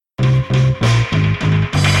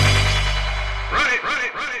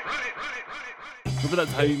Remember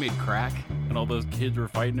that time you made crack and all those kids were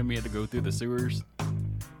fighting and we had to go through the sewers?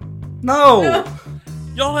 No!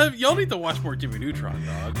 Y'all need to watch more Jimmy Neutron,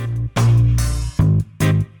 dog.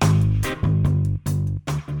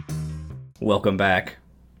 Welcome back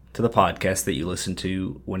to the podcast that you listen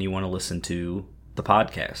to when you want to listen to the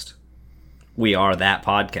podcast. We are that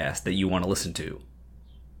podcast that you want to listen to.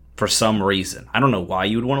 For some reason. I don't know why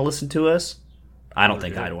you would want to listen to us. I don't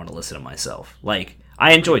think I'd want to listen to myself. Like,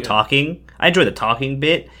 I enjoy talking. I enjoy the talking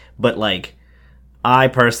bit, but like, I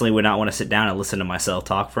personally would not want to sit down and listen to myself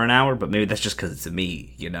talk for an hour, but maybe that's just because it's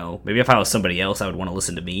me, you know? Maybe if I was somebody else, I would want to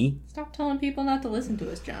listen to me. Stop telling people not to listen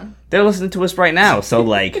to us, John. They're listening to us right now, so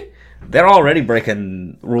like, they're already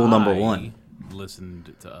breaking rule number one.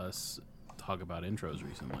 Listened to us talk about intros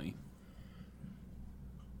recently.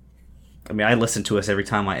 I mean, I listen to us every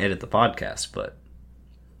time I edit the podcast, but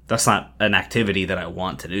that's not an activity that I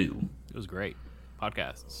want to do. It was great.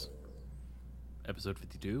 Podcasts. Episode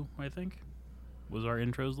 52, I think, was our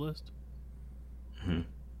intros list. Mm-hmm. It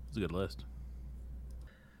was a good list.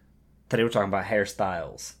 Today we're talking about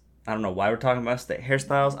hairstyles. I don't know why we're talking about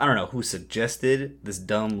hairstyles. I don't know who suggested this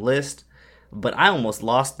dumb list, but I almost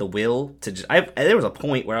lost the will to just... there was a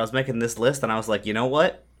point where I was making this list and I was like, you know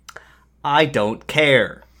what? I don't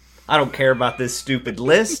care. I don't care about this stupid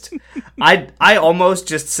list. I almost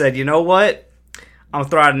just said, you know what? I'm going to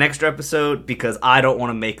throw out an extra episode because I don't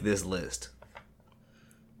want to make this list.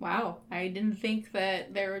 Wow, I didn't think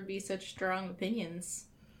that there would be such strong opinions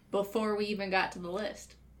before we even got to the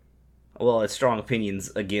list. Well, it's strong opinions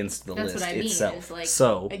against the That's list what I mean, itself. is like,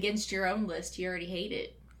 so, against your own list, you already hate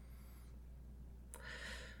it.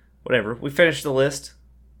 Whatever. We finished the list.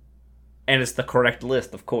 And it's the correct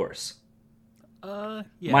list, of course. Yeah,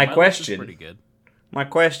 my list is question, pretty good. My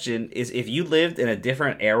question is, if you lived in a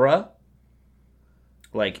different era,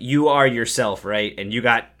 like you are yourself, right? And you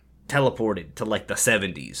got teleported to like the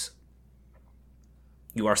 70s.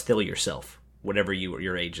 You are still yourself, whatever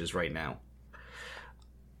your age is right now.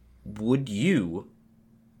 Would you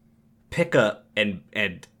pick up and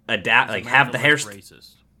adapt, like have the hair?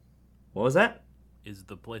 Racist. What was that? Is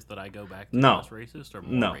the place that I go back to No. less racist or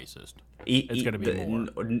more racist? It's going to be more.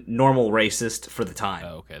 Normal racist for the time.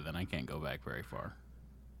 Oh, okay, then I can't go back very far.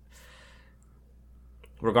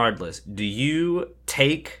 Regardless, do you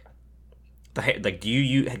take the do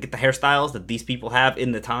you get the hairstyles that these people have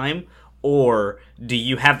in the time, or do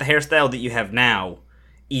you have the hairstyle that you have now,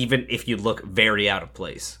 even if you look very out of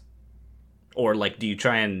place? Or like, do you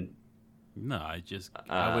try and No,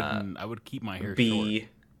 I would keep my hair short.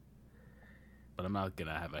 But I'm not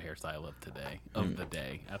gonna have a hairstyle of today. Of the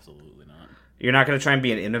day. Absolutely not. You're not gonna try and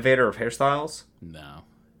be an innovator of hairstyles? No.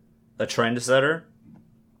 A trendsetter?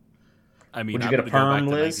 I mean, Would you I'm get a gonna go back perm,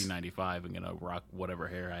 to Liz? 1995 and gonna rock whatever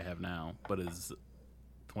hair I have now. But as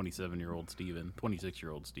 27-year-old Steven,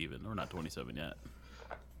 26-year-old Steven, or not 27 yet.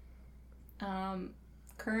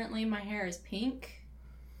 Currently my hair is pink.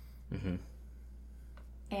 Mm-hmm.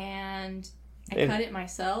 And I cut it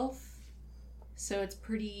myself. So it's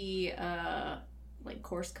pretty, like,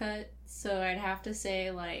 coarse cut. So I'd have to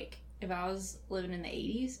say, like, if I was living in the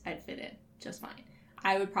 80s, I'd fit in just fine.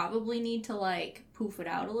 I would probably need to, like, poof it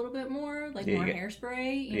out a little bit more, like more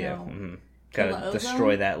hairspray, you know. Mm-hmm. Gotta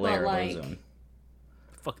destroy that layer of ozone.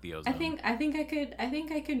 Fuck the ozone. I think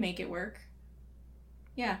I could make it work.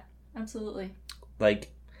 Yeah, absolutely.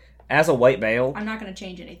 Like, as a white male, I'm not gonna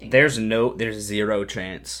change anything. There's zero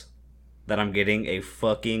chance that I'm getting a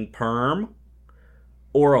fucking perm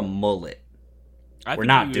or a mullet. We're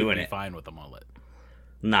not doing it. Fine with a mullet.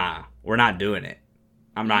 Nah, we're not doing it.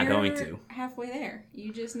 I'm not going to. Halfway there.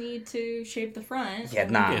 You just need to shape the front. Yeah,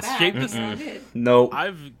 nah. The back, Shape the side. Nope.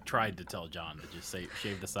 I've tried to tell John to just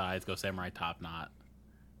shave the sides, go samurai top knot,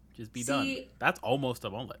 just be done. That's almost a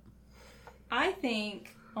mullet. I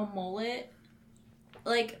think a mullet,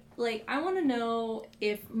 like I want to know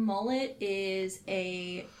if mullet is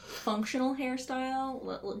a functional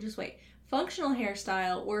hairstyle. Just wait. Functional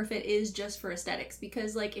hairstyle, or if it is just for aesthetics.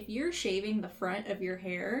 Because, like, if you're shaving the front of your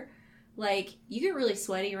hair, like, you get really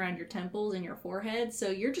sweaty around your temples and your forehead, so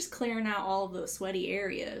you're just clearing out all of those sweaty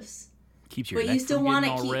areas. Keeps your but neck you still from want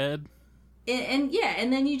getting to all keep red. And yeah,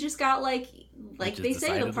 and then you just got like they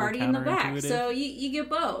say, the party in the back. So you get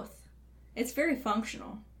both. It's very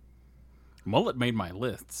functional. Mullet made my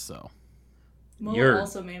list, so. Mullet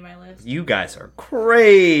also made my list. You guys are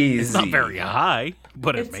crazy. It's not very high,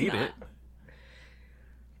 but it made it.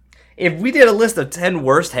 If we did a list of 10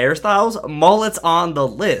 worst hairstyles, mullet's on the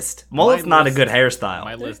list. Mullet's not a good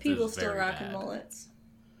hairstyle. There's people still rocking mullets.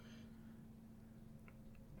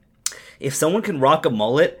 If someone can rock a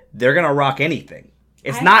mullet, they're going to rock anything.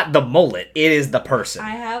 It's not the mullet. It is the person.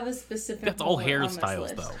 I have a specific. That's all mullet on this hairstyles,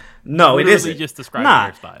 list. though. No, it Literally isn't. just describing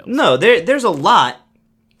hairstyles. No, there's a lot.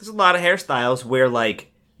 There's a lot of hairstyles where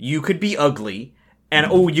like you could be ugly,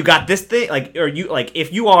 and you got this thing, like, or you like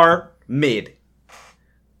if you are mid,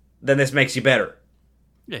 then this makes you better.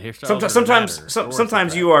 Yeah, hairstyles.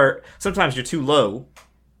 Sometimes you're too low,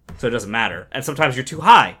 so it doesn't matter, and sometimes you're too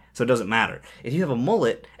high, so it doesn't matter. If you have a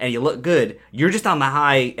mullet and you look good, you're just on the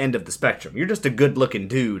high end of the spectrum. You're just a good-looking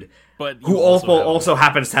dude, but who also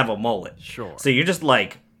happens to have a mullet. Sure. So you're just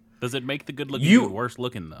like. Does it make the good-looking dude worse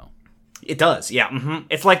looking though? It does, yeah. Mm-hmm.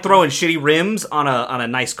 It's like throwing shitty rims on a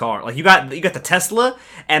nice car. Like you got the Tesla,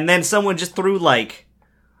 and then someone just threw like,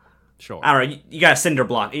 sure, I don't know. You got a cinder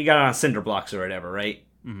block. You got it on cinder blocks or whatever, right?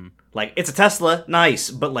 Mm-hmm. Like it's a Tesla,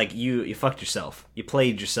 nice, but like you fucked yourself. You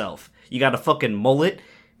played yourself. You got a fucking mullet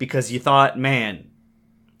because you thought, man,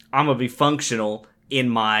 I'm gonna be functional in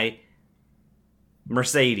my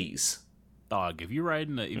Mercedes. Dog, if you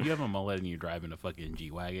have a mullet and you're driving a fucking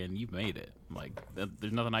G-Wagon, you've made it. Like,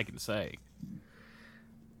 there's nothing I can say.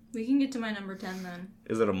 We can get to my number 10 then.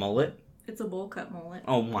 Is it a mullet? It's a bowl cut mullet.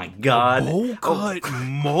 Oh my god. Bowl cut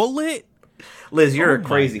mullet? Liz, you're a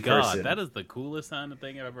crazy person. That is the coolest sounding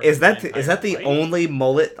thing I've ever heard. Is that the only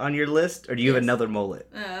mullet on your list, or do you have another mullet?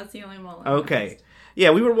 That's the only mullet. Okay.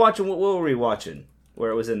 Yeah, we were watching. What were we watching?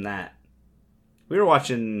 Where it was in that? We were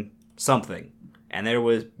watching something, and there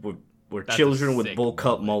were children with bowl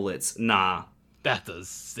cut mullets. Nah. That's a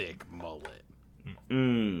sick mullet.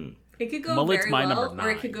 It could go Mullet's very my well, number or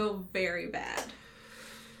it 9. could go very bad.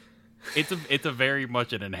 It's a very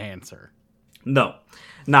much an enhancer. No.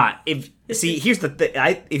 Nah. Here's the thing.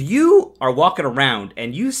 If you are walking around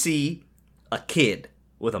and you see a kid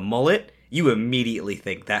with a mullet, you immediately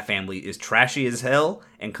think that family is trashy as hell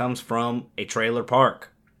and comes from a trailer park.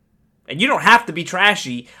 And you don't have to be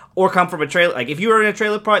trashy or come from a trailer. Like, if you are in a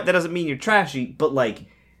trailer park, that doesn't mean you're trashy. But, like,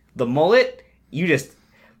 the mullet,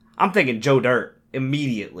 I'm thinking Joe Dirt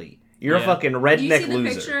immediately. You're a fucking redneck loser. You see the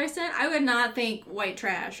picture I sent? I would not think white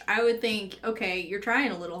trash. I would think, okay, you're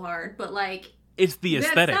trying a little hard, but, like... It's the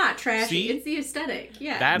aesthetic. That's not trashy. See? It's the aesthetic.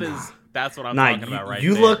 Yeah. That's what I'm talking about right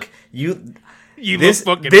you there. look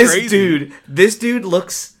fucking crazy. This dude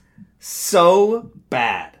looks so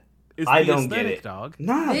bad. I don't get it, dog.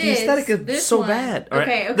 Nah, the aesthetic is so bad.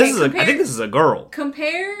 Okay, I think this is a girl.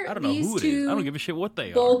 Compare I don't know these who it two is. I don't give a shit what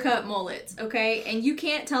they bowl are. cut mullets, okay? And you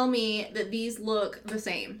can't tell me that these look the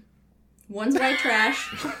same. One's white trash,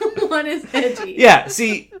 one is edgy. Yeah,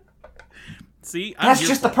 see, I'm that's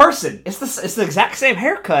just the person. It's the exact same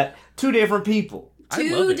haircut, two different people.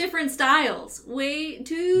 Two different styles.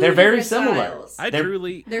 They're very similar. Styles.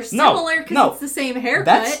 They're similar because it's the same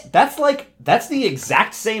haircut. That's the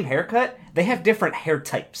exact same haircut. They have different hair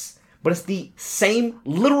types, but it's the same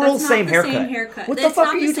same haircut. Same haircut. What the fuck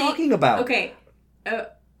are you talking about? Okay.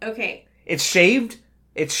 Okay. It's shaved.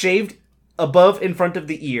 It's shaved above in front of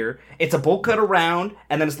the ear. It's a bowl cut around,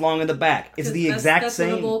 and then it's long in the back. It's the exact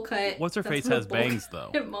same. What a bowl cut. What's her face has bangs though.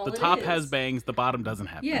 The top has bangs. The bottom doesn't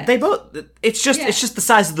have. Yeah. Bangs. They both. It's just the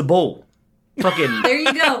size of the bowl. Fucking. There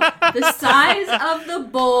you go. The size of the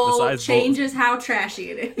bowl changes how trashy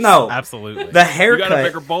it is. No, absolutely. The haircut. You got a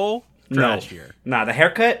bigger bowl? Trashier. Nah, the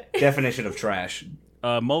haircut definition of trash.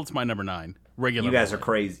 Mullet's my number 9. Regular. You guys mullet. are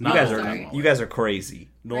crazy. Not You guys are crazy.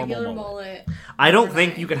 Normal Regular mullet. I don't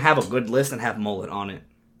think you can have a good list and have mullet on it.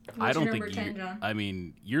 I don't think 10, John? I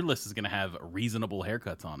mean, your list is going to have reasonable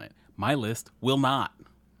haircuts on it. My list will not.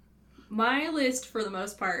 My list, for the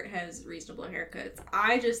most part, has reasonable haircuts.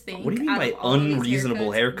 I just think. What do you mean by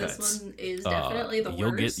unreasonable haircuts? This one is definitely the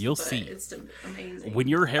worst. You'll see. It's amazing. When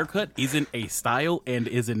your haircut isn't a style and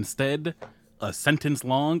is instead a sentence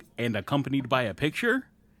long and accompanied by a picture,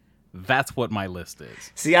 that's what my list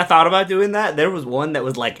is. See, I thought about doing that. There was one that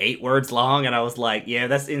was like 8 words long, and I was like, yeah,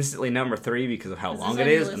 that's instantly number 3 because of how long it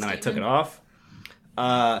is, and then I took it off.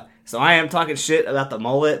 So I am talking shit about the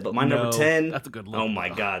mullet, but my number 10... That's a good look. Oh my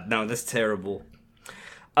god, no, that's terrible.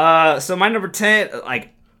 So my number 10,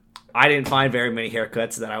 like, I didn't find very many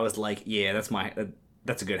haircuts that I was like, yeah,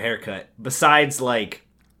 that's a good haircut. Besides, like,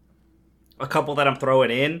 a couple that I'm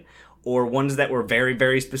throwing in, or ones that were very,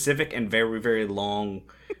 very specific and very, very long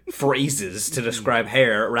phrases to describe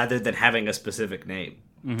hair rather than having a specific name.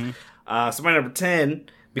 Mm-hmm. So my number 10,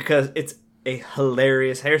 because it's a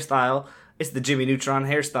hilarious hairstyle, it's the Jimmy Neutron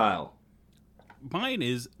hairstyle. Mine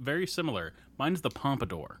is very similar. Mine's the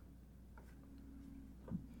pompadour.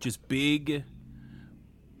 Just big,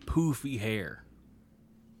 poofy hair.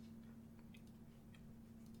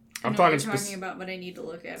 I'm talking about, but I need to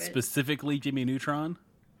look at it. Specifically Jimmy Neutron?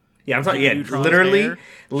 Yeah, I'm talking. Yeah,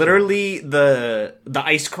 literally the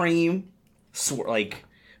ice cream like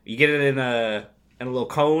you get it in a little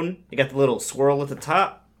cone. You got the little swirl at the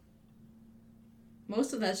top.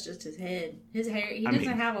 Most of that's just his head. His hair. He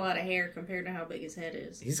doesn't have a lot of hair compared to how big his head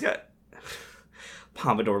is. He's got.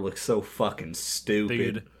 Pompadour looks so fucking stupid.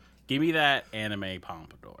 Dude, give me that anime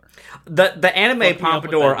Pompadour. The anime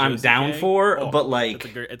Pompadour I'm down for, but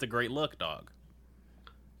like it's a great look, dog.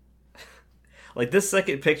 Like this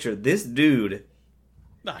second picture, this dude.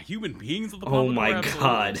 Nah, human beings with the Pompadour. Oh my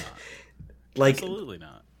god! Not. Like absolutely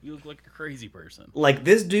not. You look like a crazy person. Like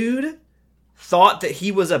this dude thought that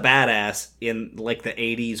he was a badass in like the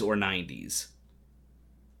 80s or 90s,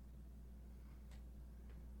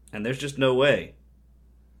 and there's just no way.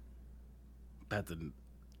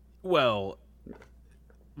 Well,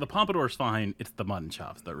 the Pompadour's fine. It's the mutton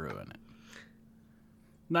chops that ruin it.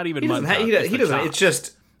 Not even mutton chops. He doesn't. It's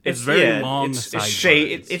just. It's very long. It's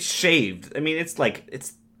shaved. I mean, it's like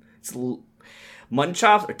it's mutton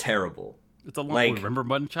chops are terrible. It's a long. Remember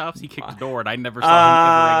mutton chops? He kicked the door, and I never saw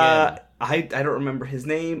him ever again. I don't remember his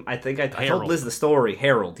name. I think I told Liz the story.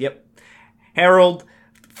 Harold. Yep. Harold,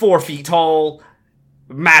 4 feet tall,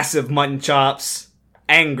 massive mutton chops.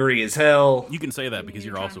 Angry as hell. You can say that because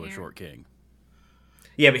you're also a short king.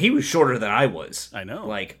 Yeah, but he was shorter than I was. I know.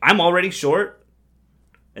 Like, I'm already short,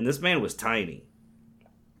 and this man was tiny.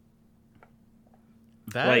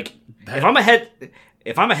 If I'm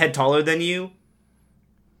a head taller than you,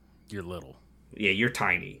 you're little. Yeah, you're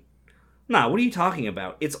tiny. Nah, what are you talking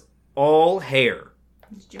about? It's all hair.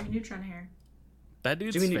 It's Jimmy Neutron hair. That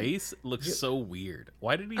dude's face looks so weird.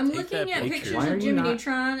 Why did he take that picture? I'm looking at pictures of Jimmy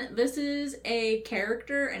Neutron. This is a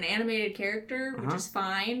character, an animated character, which is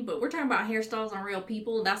fine. But we're talking about hairstyles on real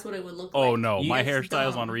people. That's what it would look like. Oh, no. My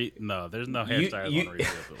hairstyle's on No, there's no hairstyles on real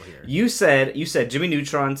people here. You said Jimmy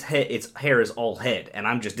Neutron's hair is all head. And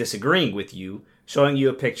I'm just disagreeing with you, showing you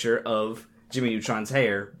a picture of Jimmy Neutron's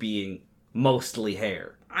hair being mostly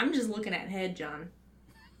hair. I'm just looking at head, John.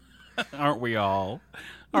 Aren't we all?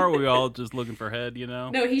 Aren't we all just looking for head, you know?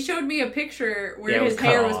 No, he showed me a picture where his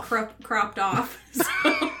hair was cropped off. So.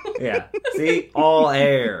 Yeah. See? All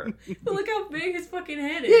hair. Look how big his fucking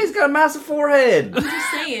head is. Yeah, he's got a massive forehead. I'm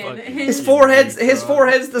just saying. His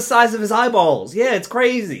forehead's the size of his eyeballs. Yeah, it's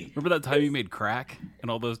crazy. Remember that time you made crack and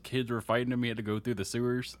all those kids were fighting him? He had to go through the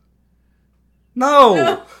sewers?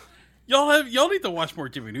 No. Y'all need to watch more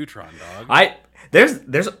Jimmy Neutron, dog. There's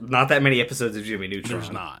not that many episodes of Jimmy Neutron.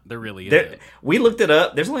 There's not. There really isn't. We looked it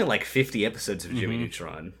up. There's only like 50 episodes of Jimmy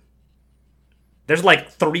Neutron. There's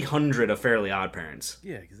like 300 of Fairly Odd Parents.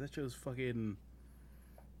 Yeah, because that show's fucking...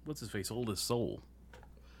 What's his face? Old as soul.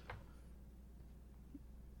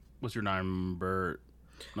 What's your number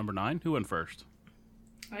 9? Who went first?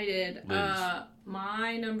 I did. Liz.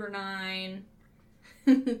 My number 9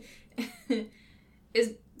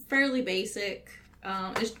 is fairly basic.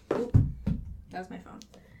 That's my phone.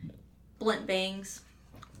 Blunt bangs.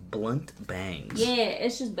 Blunt bangs. Yeah,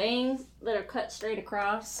 it's just bangs that are cut straight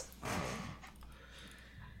across.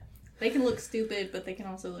 They can look stupid, but they can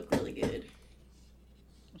also look really good.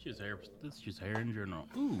 It's just hair in general.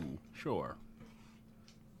 Ooh, sure.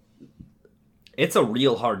 It's a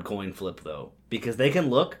real hard coin flip, though, because they can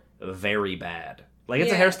look very bad. Like,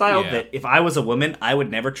 it's a hairstyle that if I was a woman, I would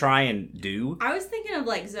never try and do. I was thinking of,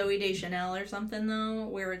 like, Zooey Deschanel or something, though,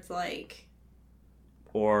 where it's, like...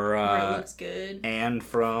 Or, where it looks good. And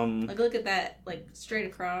from... Like, look at that, like, straight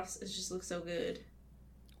across. It just looks so good.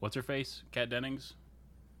 What's her face? Kat Dennings?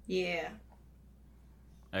 Yeah.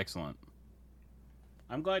 Excellent.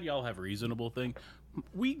 I'm glad y'all have reasonable thing.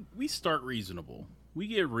 We start reasonable. We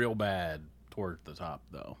get real bad toward the top,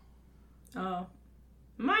 though. Oh.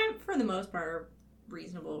 Mine, for the most part, are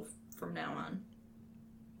reasonable from now on.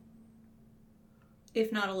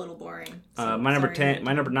 If not a little boring. So, my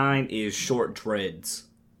number 9 is short dreads.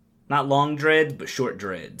 Not long dreads, but short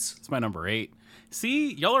dreads. It's my number 8.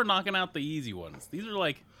 See, y'all are knocking out the easy ones. These are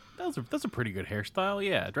like, that's a pretty good hairstyle.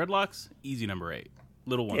 Yeah, dreadlocks, easy number 8.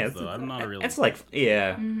 Little ones though. I'm not a really. It's like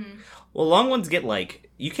Mm-hmm. Well, long ones get like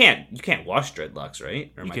you can't wash dreadlocks,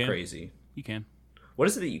 right? Or am I crazy? You can. What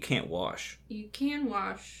is it that you can't wash? You can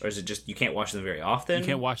wash. Or is it just you can't wash them very often? You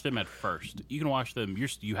can't wash them at first. You can wash them.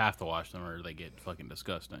 You have to wash them, or they get fucking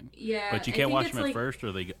disgusting. Yeah, but you can't wash them at first,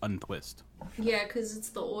 or they get untwist. Yeah, because it's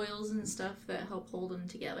the oils and stuff that help hold them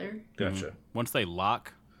together. Gotcha. Mm-hmm. Once they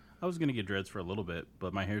lock, I was gonna get dreads for a little bit,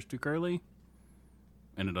 but my hair's too curly,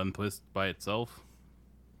 and it untwists by itself.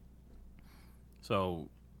 So,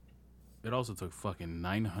 it also took fucking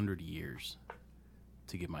 900 years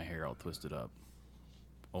to get my hair all twisted up,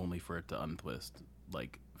 only for it to untwist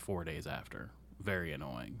like 4 days after. Very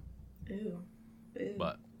annoying. Ooh.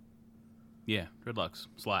 But yeah, dreadlocks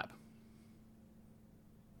slap.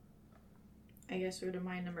 I guess we're to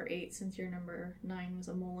my number 8 since your number 9 was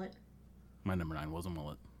a mullet. My number 9 was a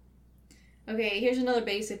mullet. Okay, here's another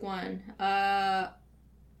basic one.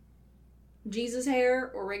 Jesus hair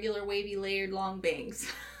or regular wavy layered long bangs.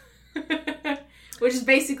 Which is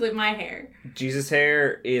basically my hair. Jesus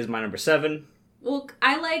hair is my number 7. Well,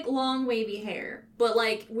 I like long wavy hair, but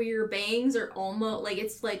like where your bangs are almost like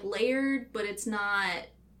it's like layered, but it's not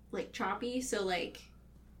like choppy. So like,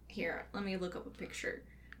 here, let me look up a picture.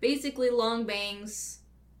 Basically, long bangs,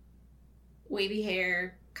 wavy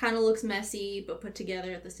hair, kind of looks messy, but put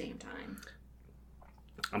together at the same time.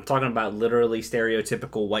 I'm talking about literally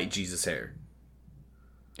stereotypical white Jesus hair.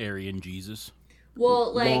 Aryan Jesus.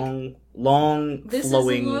 Well, like long this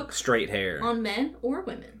flowing, is a look straight hair. on men or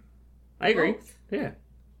women. I agree. Both. Yeah.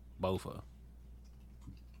 Bofa.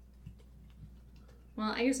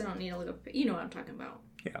 Well, I guess I don't need to look up. You know what I'm talking about.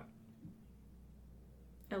 Yeah.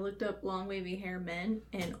 I looked up long wavy hair men,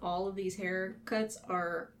 and all of these haircuts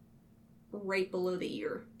are right below the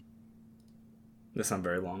ear. That's not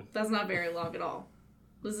very long. That's not very long at all.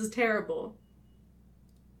 This is terrible.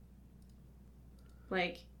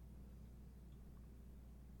 Like,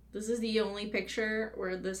 this is the only picture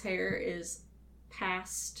where this hair is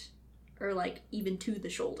past or like even to the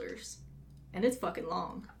shoulders, and it's fucking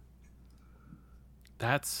long.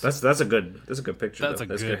 That's a good picture. That's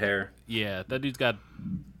that's good hair. Yeah, that dude's got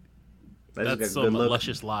That's that's a some good look.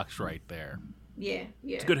 luscious locks right there. Yeah.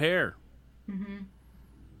 It's good hair. Mhm.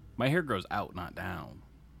 My hair grows out, not down.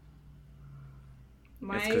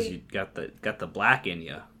 It's because you got the black in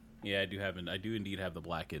you. Yeah, I do indeed have the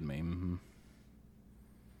black in me. Mm-hmm.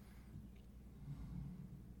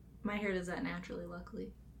 My hair does that naturally,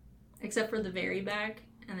 luckily, except for the very back,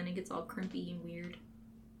 and then it gets all crimpy and weird.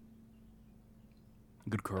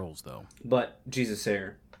 Good curls though. But Jesus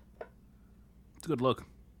hair. It's a good look.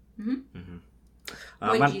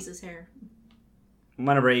 White Jesus hair.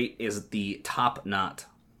 My number 8 is the top knot.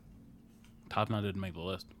 Top knot didn't make the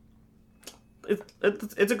list.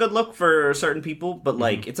 It's a good look for certain people, but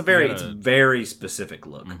like it's a very specific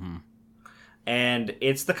look. Mm-hmm. And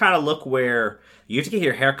it's the kind of look where you have to get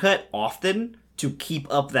your hair cut often to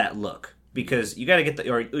keep up that look, because you got to get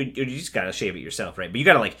or you just got to shave it yourself, right? But you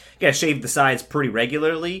got to shave the sides pretty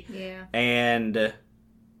regularly. Yeah. And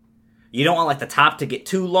you don't want like the top to get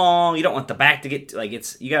too long. You don't want the back to get like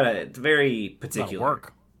it's very particular.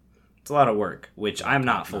 It's a lot of work, which I'm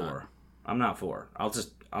not for. I'm not for.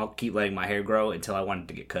 I'll keep letting my hair grow until I want it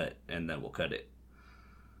to get cut, and then we'll cut it.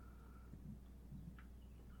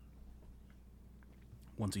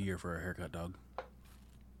 Once a year for a haircut, dog.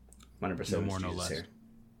 My number 7 No more, is no Jesus less. hair.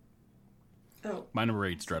 Oh. My number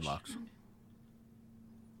 8's dreadlocks.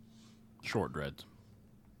 Short dreads.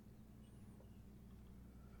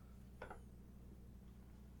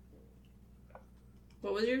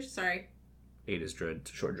 What was yours? Sorry. 8 is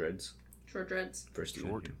short dreads. Short dreads. First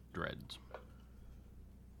Short dreads.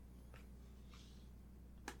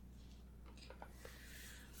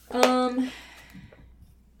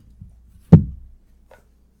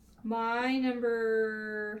 My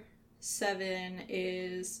number 7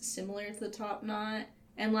 is similar to the top knot.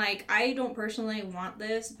 And, like, I don't personally want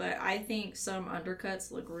this, but I think some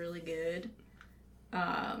undercuts look really good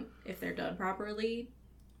if they're done properly.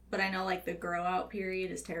 But I know, like, the grow out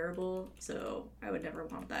period is terrible, so I would never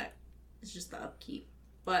want that. It's just the upkeep.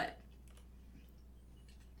 But,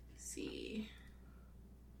 let's see.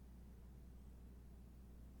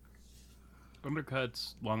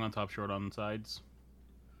 Undercuts, long on top, short on the sides.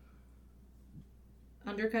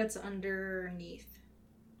 Undercuts underneath.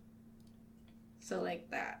 So like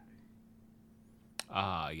that.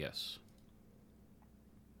 Ah, yes.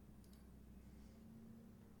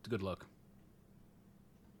 It's a good look.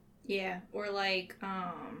 Yeah, or like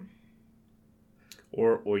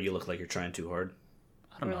Or you look like you're trying too hard.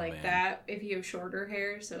 I don't or know, like man. that if you have shorter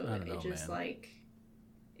hair, so I don't know, it just man. like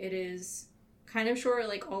it is kind of short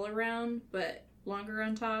like all around, but longer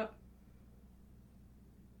on top.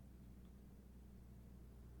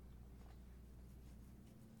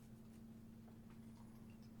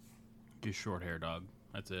 Just short hair, dog.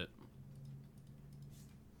 That's it.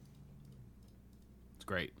 It's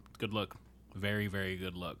great. It's good look. Very, very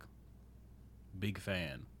good look. Big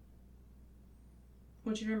fan.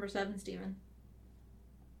 What's your number 7, Steven?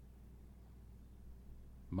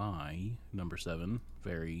 My number 7,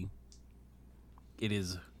 it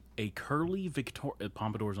is a curly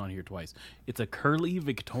Pompadour's on here twice. It's a curly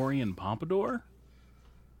Victorian pompadour.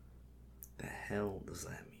 The hell does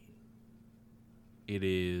that mean? It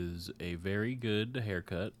is a very good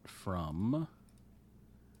haircut from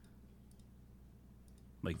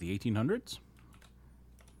like the 1800s.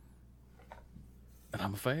 And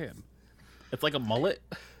I'm a fan. It's like a mullet.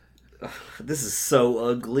 This is so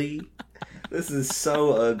ugly. This is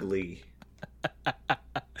so ugly.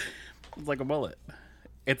 It's like a mullet.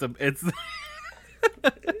 It's.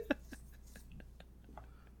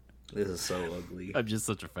 This is so ugly. I'm just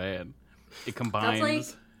such a fan. It combines.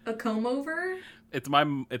 That's like a comb over. It's my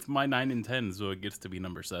 9 and 10, so it gets to be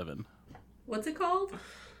number 7. What's it called?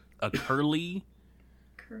 A curly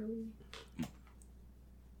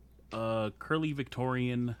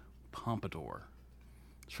Victorian pompadour.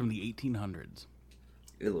 It's from the 1800s.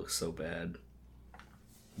 It looks so bad. I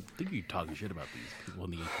think you're talking shit about these people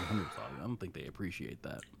in the 1800s. I don't think they appreciate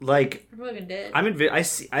that. Like, I fucking did.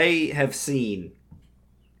 I have seen,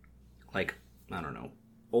 like, I don't know,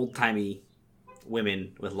 old timey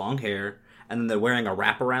women with long hair, and then they're wearing a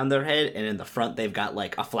wrap around their head, and in the front they've got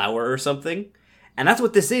like a flower or something, and that's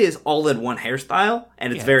what this is, all in one hairstyle,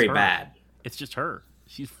 and it's very bad. It's just her.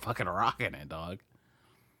 She's fucking rocking it, dog.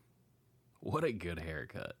 What a good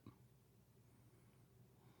haircut.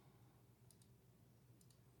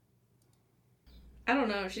 I don't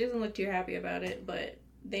know. She doesn't look too happy about it, but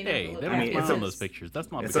they never Hey, look they don't happy. smile in those pictures.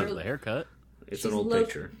 That's not because of the haircut. It's She's an old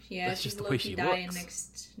picture. Yeah, That's she's just the way low-key she dying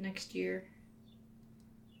looks. next year.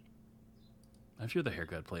 I'm sure the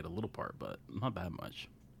haircut played a little part, but not that much.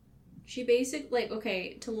 She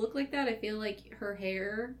okay, to look like that, I feel like her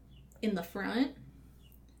hair in the front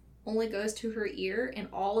only goes to her ear, and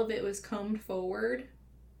all of it was combed forward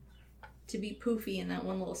to be poofy in that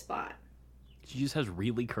one little spot. She just has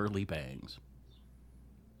really curly bangs.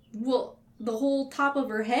 Well, the whole top of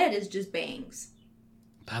her head is just bangs.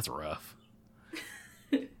 That's rough.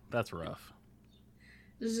 That's rough.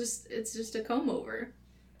 It's just a comb over.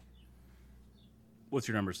 What's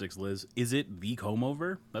your number 6, Liz? Is it the comb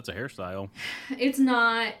over? That's a hairstyle. It's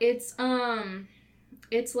not. It's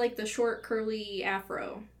like the short curly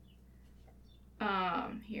afro.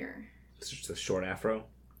 Here. It's just a short afro.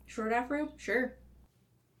 Short afro? Sure.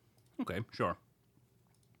 Okay, sure.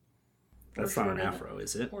 That's not an afro,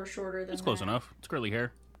 is it? Or shorter than It's close that. enough. It's curly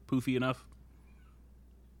hair. Poofy enough.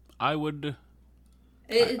 I would...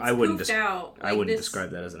 It's I wouldn't poofed out. I Like wouldn't this-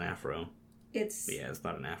 describe that as an afro. It's But yeah, it's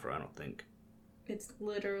not an afro, I don't think. It's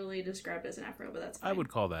literally described as an afro, but that's fine. I would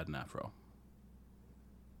call that an afro.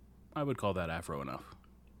 I would call that afro enough.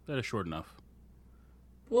 That is short enough.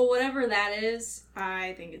 Well, whatever that is,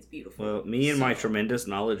 I think it's beautiful. Well, me and my tremendous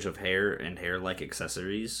knowledge of hair and hair-like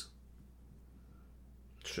accessories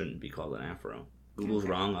shouldn't be called an afro. Google's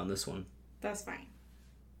Okay. wrong on this one. That's fine.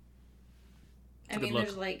 a good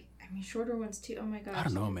There's look. shorter ones too. Oh my gosh. I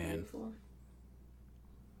don't know, they're man. beautiful.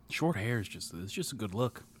 Short hair is it's just a good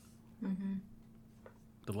look. Mm-hmm.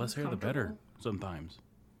 The less hair, the better, sometimes.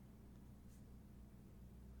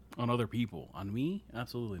 On other people. On me?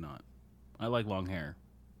 Absolutely not. I like long hair.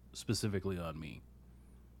 Specifically on me.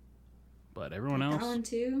 But everyone else? That one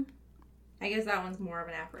too? I guess that one's more of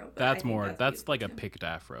an afro. But That's more, that's like a beautiful, too. picked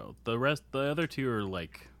afro. The other two are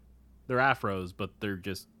like, they're afros, but they're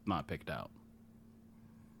just not picked out.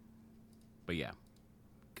 But yeah.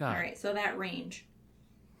 God. Alright, so that range.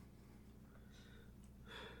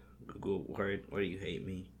 Google, why do you hate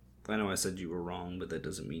me? I know I said you were wrong, but that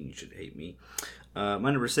doesn't mean you should hate me. My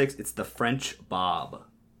number 6, it's the French bob.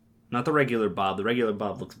 Not the regular bob. The regular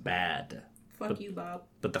bob looks bad. Fuck you, Bob.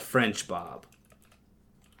 But the French bob.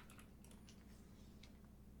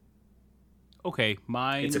 Okay,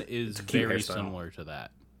 mine It's is a cute very hairstyle. similar to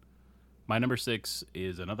that. My number 6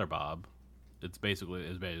 is another bob. It's basically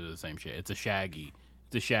the same shit. It's a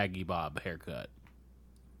shaggy bob haircut.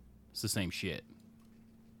 It's the same shit.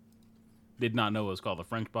 Did not know it was called a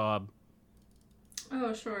French bob.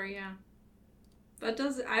 Oh, sure, yeah.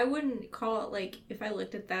 I wouldn't call it, like, if I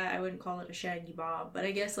looked at that, I wouldn't call it a shaggy bob, but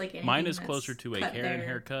I guess, like, anything Mine is that's closer to a cut Karen there-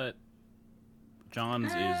 haircut.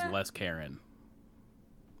 John's is less Karen.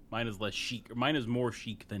 Mine is less chic. Mine is more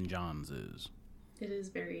chic than John's is. It is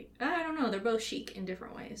very, I don't know, they're both chic in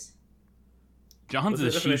different ways. John's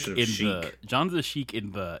What's is the chic definition in of the chic? John's is chic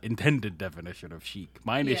in the intended definition of chic.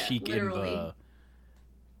 Mine is Yeah, chic literally. in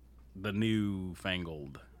the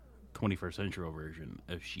newfangled 21st century version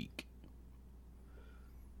of chic.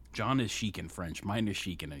 John is chic in French. Mine is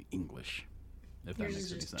chic in English. If that Yours makes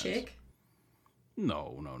is any just sense. chick?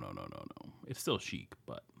 No. It's still chic,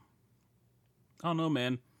 but I don't know,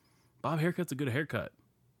 man. Bob haircut's a good haircut.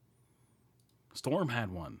 Storm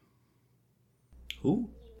had one. Who?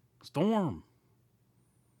 Storm.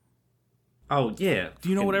 Oh yeah. Do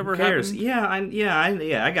you know Fucking whatever who cares? happened?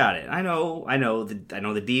 I got it. I know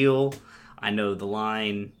the deal. I know the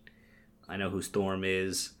line. I know who Storm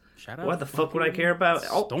is. Shout out What the fuck would I care about?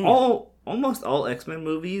 Storm. Almost all X-Men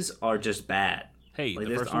movies are just bad. Hey, Like, the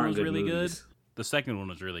these first one aren't was good really movies. good. The second one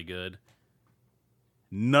was really good.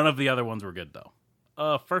 None of the other ones were good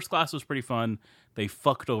though. First Class was pretty fun. They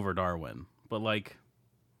fucked over Darwin, but like,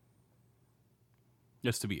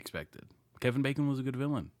 just to be expected. Kevin Bacon was a good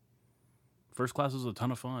villain. First Class was a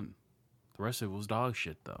ton of fun. The rest of it was dog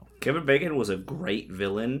shit though. Kevin Bacon was a great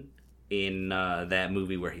villain in that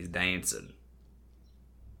movie where he's dancing.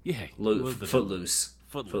 Yeah, Footloose.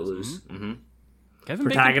 Footloose. Mm-hmm. Kevin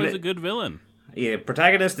Bacon was a good villain. Yeah,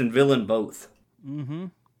 protagonist and villain both. Mm-hmm.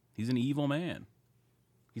 He's an evil man.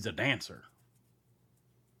 He's a dancer.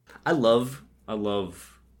 I love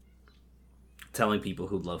telling people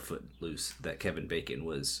who love Footloose that Kevin Bacon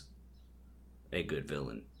was a good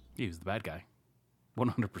villain. He was the bad guy.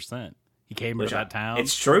 100%. He came into that town.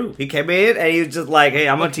 It's true. He came in and he was just like, hey,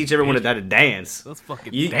 I'm going to teach everyone how to dance. Let's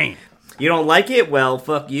fucking you, dance. You don't like it? Well,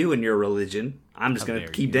 fuck you and your religion. I'm just going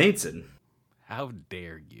to keep dancing. How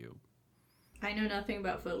dare you? I know nothing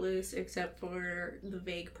about Footloose except for the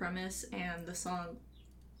vague premise and the song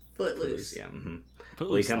Footloose. Yeah. Mm-hmm.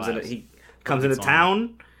 Footloose well, he comes into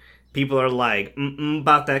town. People are like,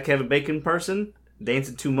 about that Kevin Bacon person.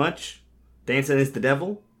 Dancing too much. Dancing is the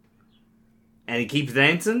devil. And he keeps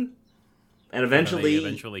dancing. And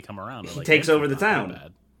eventually come around. He takes over the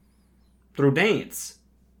town. Through dance.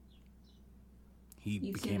 He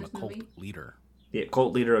became a cult leader. Yeah,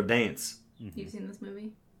 cult leader of dance. Mm-hmm. You've seen this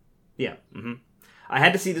movie? Yeah. Mm-hmm. I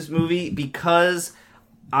had to see this movie because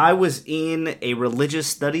I was in a religious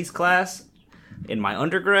studies class in my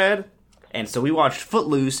undergrad. And so we watched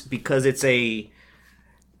Footloose because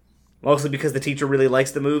mostly because the teacher really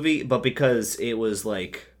likes the movie, but because it was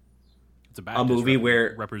like it's a movie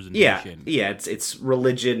where representation. Yeah, it's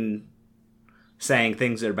religion saying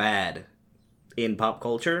things are bad in pop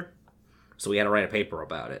culture. So we had to write a paper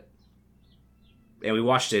about it. And we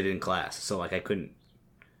watched it in class. So like I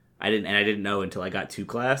didn't know until I got to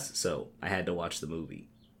class, so I had to watch the movie.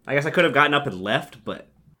 I guess I could have gotten up and left, but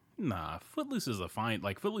nah, Footloose is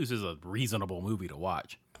Footloose is a reasonable movie to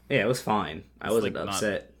watch. Yeah, it was fine. I wasn't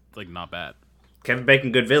upset. It's not bad. Kevin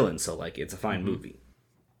Bacon, good villain, so like it's a fine movie.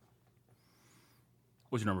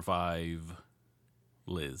 What's your number 5,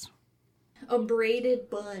 Liz? A braided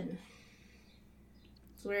bun.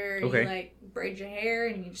 It's where you like braid your hair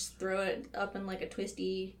and you just throw it up in like a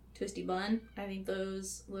twisty bun. I think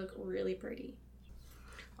those look really pretty.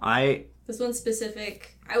 This one's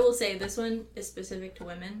specific. I will say this one is specific to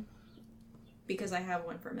women because I have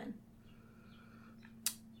one for men.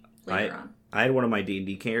 Later on. I had one of my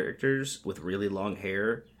D&D characters with really long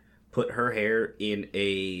hair put her hair in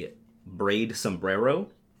a braid sombrero.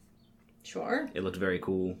 Sure. It looked very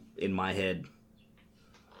cool in my head.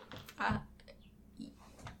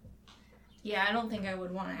 Yeah, I don't think I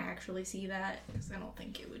would want to actually see that because I don't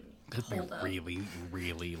think it would hold up. Really,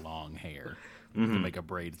 really long hair to make a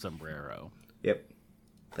braid sombrero. Yep,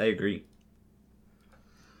 I agree.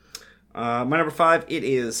 My number 5, it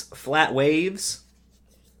is Flat Waves.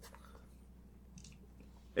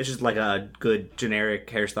 It's just like a good generic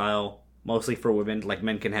hairstyle, mostly for women. Like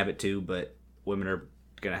men can have it too, but women are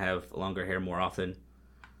gonna have longer hair more often.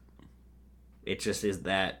 It just is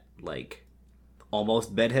that like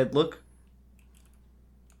almost bedhead look,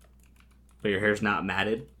 but your hair's not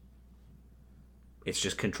matted. It's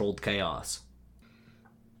just controlled chaos.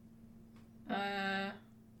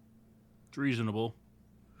 It's reasonable.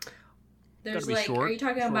 There's like, short, are you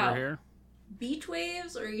talking about hair? Beach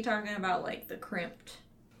waves, or are you talking about like the crimped?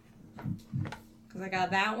 Because I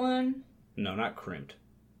got that one. No, not crimped.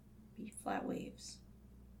 Flat waves.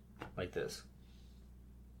 Like this.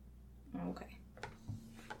 Okay.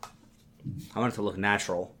 I want it to look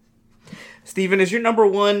natural. Steven, is your number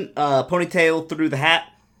 1 ponytail through the hat?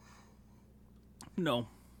 No.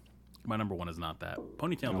 My number 1 is not that.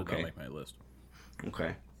 Ponytail did not make my list.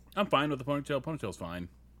 Okay. I'm fine with the ponytail. Ponytail's fine.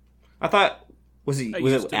 I thought... Was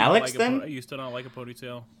it Alex then? I used to not like a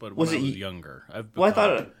ponytail, but when I was younger.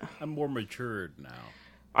 I'm more matured now.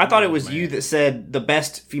 I thought it was you that said the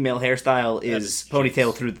best female hairstyle is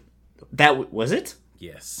ponytail through... That was it?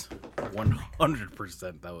 Yes.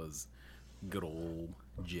 100%. That was good old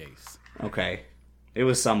Jace. Okay. It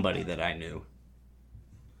was somebody that I knew.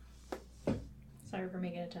 Sorry for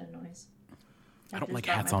making a ton of noise. I don't like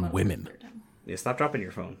hats on women. Yeah, stop dropping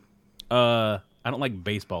your phone. I don't like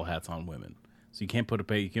baseball hats on women. So you can't put a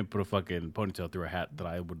fucking ponytail through a hat that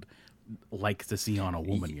I would like to see on a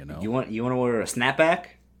woman, you know. You want to wear a snapback?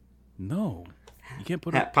 No. You can't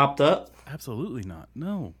put hat popped up? Absolutely not.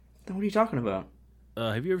 No. Then what are you talking about?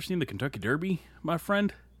 Have you ever seen the Kentucky Derby, my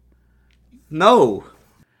friend? No.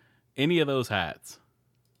 Any of those hats.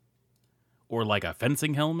 Or like a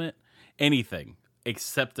fencing helmet, anything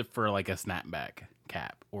except for like a snapback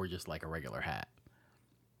cap or just like a regular hat.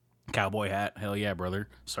 Cowboy hat, hell yeah, brother.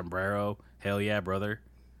 Sombrero, hell yeah, brother.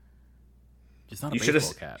 Just not a You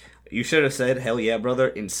baseball cap. You should have said "hell yeah, brother"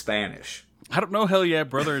 in Spanish. I don't know hell yeah,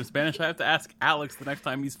 brother in Spanish. I have to ask Alex the next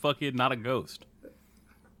time he's fucking not a ghost.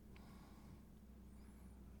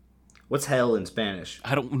 What's hell in Spanish?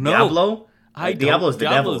 I don't know. Diablo? Diablo's Diablo's the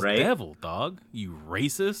devil, right? Devil, dog. You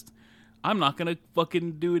racist. I'm not gonna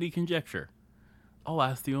fucking do any conjecture. I'll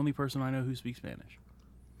ask the only person I know who speaks Spanish.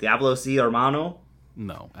 Diablo si hermano?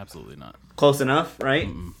 No, absolutely not. Close enough, right?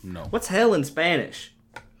 No. What's hell in Spanish?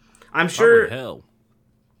 I'm sure. Probably hell.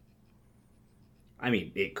 I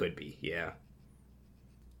mean, it could be, yeah.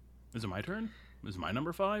 Is it my turn? Is my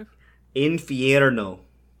number 5? Infierno.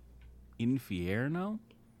 Infierno?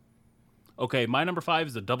 Okay, my number 5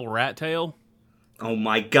 is a double rat tail. Oh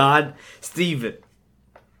my god. Steven.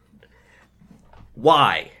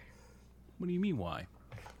 Why? What do you mean, why?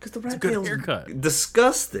 Because the rat good tail's haircut.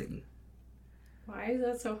 disgusting. Why is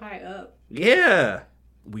that so high up? Yeah.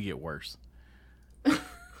 We get worse.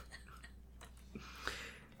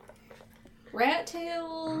 Rat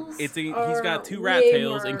tails. He's are got 2 rat way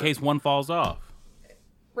tails in more- case one falls off.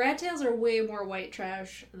 Rat tails are way more white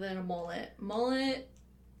trash than a mullet. Mullet,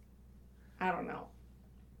 I don't know.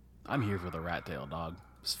 I'm here for the rat tail, dog.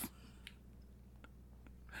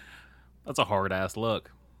 That's a hard ass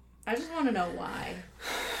look. I just want to know why.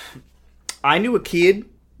 I knew a kid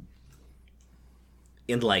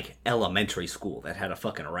in, like, elementary school that had a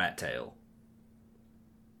fucking rat tail.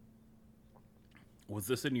 Was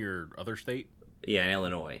this in your other state? Yeah, in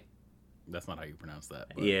Illinois. That's not how you pronounce that.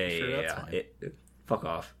 But Yeah, sure, yeah, that's yeah. fine. Fuck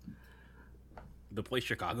off. The place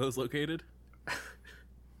Chicago's located?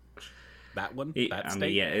 That one? That I state?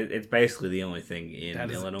 mean, yeah, it's basically the only thing in That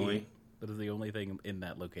is Illinois. That is the only thing in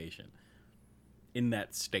that location. In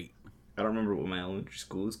that state. I don't remember what my elementary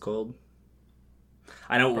school is called.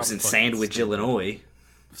 I know it was Probably in fucking Sandwich, stupid. Illinois.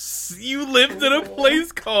 You lived in a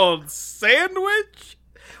place called Sandwich?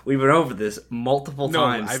 We've been over this multiple No,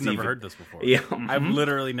 times. I've Steven. never heard this before. Yeah, I've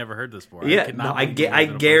literally never heard this before. Yeah, cannot no, I believe you lived in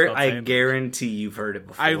a place called Sandwich. guarantee you've heard it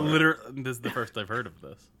before. This is the first I've heard of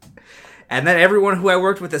this. And then everyone who I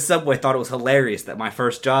worked with at Subway thought it was hilarious that my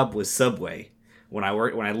first job was Subway when I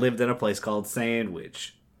lived in a place called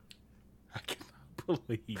Sandwich. I cannot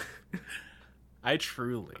believe. I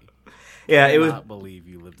truly Yeah, it was cannot believe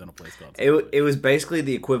you lived in a place called Sandwich. it was basically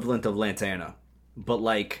the equivalent of Lantana, but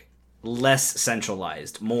like less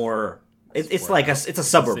centralized, more. It's like it's a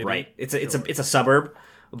suburb, city? right? It's a suburb,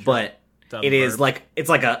 but It's out it of is burbs. like it's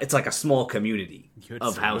like a small community You had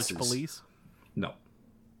of Sandwich houses. police? No,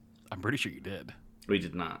 I'm pretty sure you did. we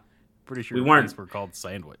did not. Pretty sure We the weren't- police were called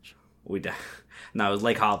Sandwich. No, it was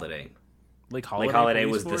Lake Holiday. Lake Holiday. Lake Holiday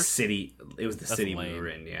police was the force? city. It was the That's city we lame. were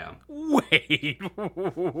in. Yeah. Wait.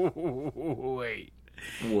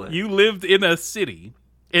 What? You lived in a city,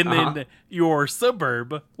 and Uh-huh. then your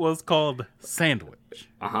suburb was called Sandwich.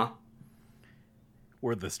 Uh-huh.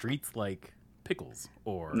 Were the streets like Pickles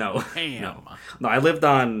or No. Ham, No, I lived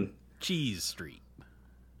on. Cheese Street?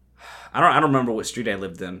 I don't remember what street I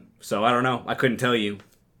lived in, so I don't know. I couldn't tell you.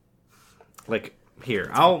 Like here,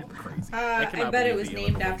 I'll. Crazy. I cannot bet it believe was the named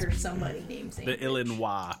Illinois after somebody named The Sandwich.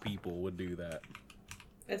 Illinois people would do that.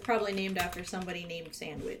 It's probably named after somebody named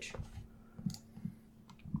Sandwich.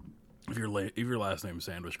 If your last name is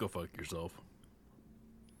Sandwich, go fuck yourself.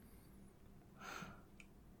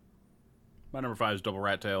 My number 5 is Double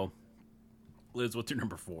Rat Tail. Liz, what's your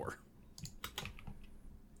number 4?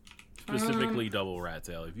 Specifically, Double Rat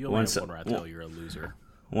Tail. If you only have one rat tail, you're a loser.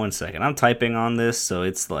 1 second. I'm typing on this, so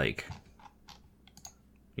it's like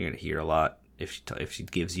you're gonna hear a lot if she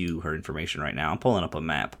gives you her information right now. I'm pulling up a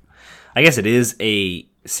map. I guess it is a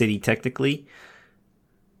city technically.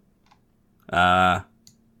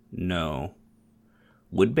 No.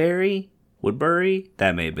 Woodbury?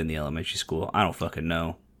 That may have been the elementary school. I don't fucking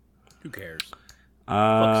know. Who cares?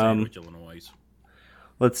 Fuck Sandwich, Illinois.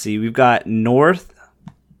 Let's see. We've got North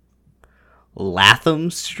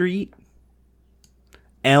Latham Street,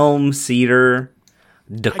 Elm Cedar,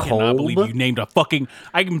 I cannot believe you DeKalb. named a fucking.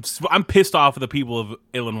 I'm pissed off at the people of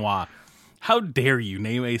Illinois. How dare you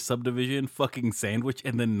name a subdivision fucking Sandwich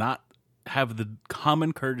and then not have the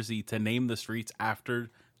common courtesy to name the streets after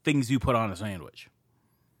things you put on a sandwich?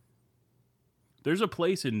 There's a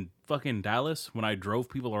place in fucking Dallas when I drove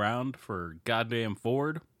people around for goddamn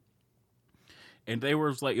Ford, and it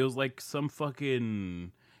was like some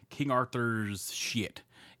fucking King Arthur's shit,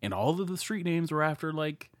 and all of the street names were after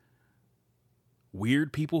like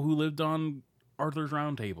weird people who lived on Arthur's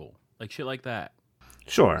Round Table, like shit like that.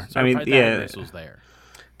 Sure. I mean, Certified yeah, Database was there.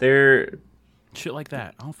 they're Shit like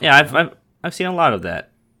that. I don't yeah. fucking know. I've seen a lot of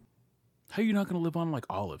that. How are you not gonna live on like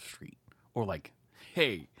Olive Street or like,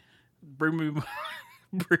 hey, bring me,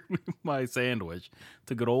 bring me my sandwich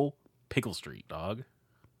to good old Pickle Street, dog.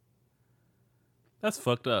 That's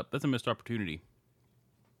fucked up. That's a missed opportunity.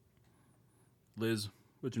 Liz,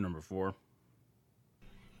 what's your number 4?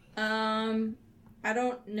 I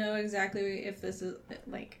don't know exactly if this is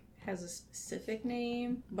like has a specific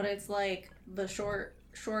name, but it's like the short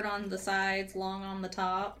on the sides, long on the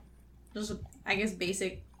top. Just I guess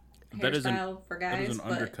basic hairstyle for guys. That is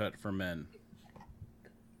an undercut for men.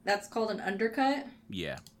 That's called an undercut?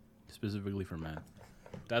 Yeah, specifically for men.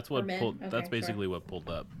 That's what pulled. Okay, that's basically what pulled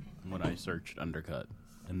up when I searched undercut,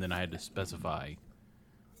 and then I had to specify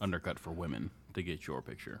undercut for women to get your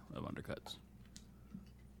picture of undercuts.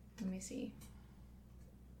 Let me see.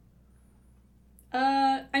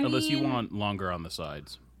 Unless you want longer on the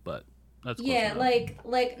sides, but that's close enough.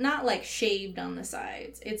 like not like shaved on the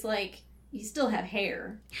sides. It's like you still have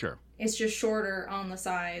hair. Sure. It's just shorter on the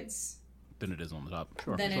sides than it is on the top.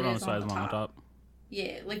 Sure. Than short it on is the sides, on the long on top. top.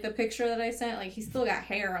 Yeah, like the picture that I sent, like he's still got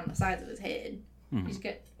hair on the sides of his head. Mm-hmm. He's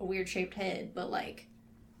got a weird shaped head, but like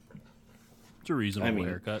it's a reasonable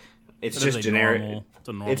haircut. It's just generic. It's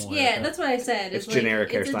a normal haircut. Yeah, that's what I said. It's like, generic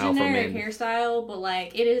hairstyle for men. It's a generic hairstyle, but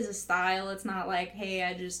like it is a style. It's not like, hey,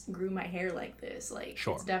 I just grew my hair like this. Like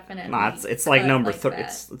sure. It's definitely it's like number 3.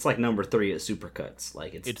 It's like number 3 at Supercuts.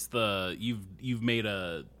 Like it's the you've made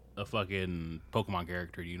a fucking Pokemon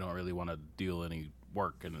character. You don't really want to do any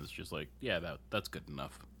work, and it's just like, yeah, that's good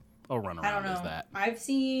enough. I'll run around as that. I've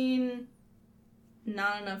seen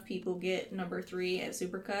not enough people get number 3 at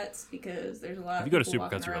Supercuts because there's a lot of people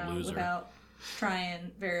walking around without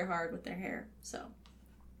trying very hard with their hair. So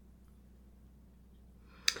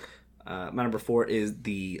my number 4 is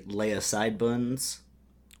the Leia side buns.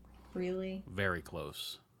 Really? Very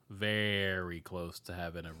close to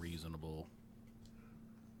having a reasonable.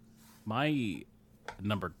 My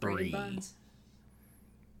number 3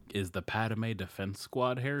 is the Padme Defense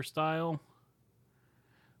Squad hairstyle,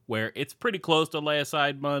 where it's pretty close to Leia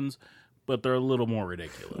side buns, but they're a little more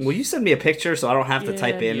ridiculous. Will you send me a picture so I don't have to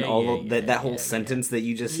type in that whole sentence that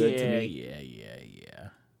you just said to me? Yeah.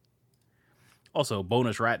 Also,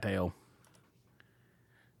 bonus rat tail.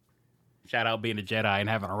 Shout out being a Jedi and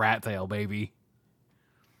having a rat tail, baby.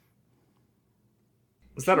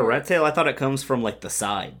 Is that a rat tail? I thought it comes from like the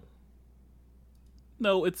side.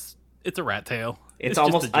 No, it's a rat tail. It's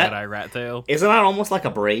almost just a Jedi rat tail. Isn't that almost like a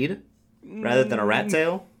braid rather than a rat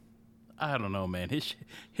tail? I don't know, man.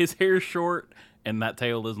 His hair's short and that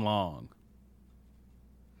tail is long.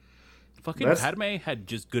 Fucking Padme had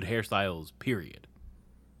just good hairstyles, period.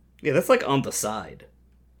 Yeah, that's like on the side.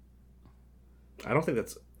 I don't think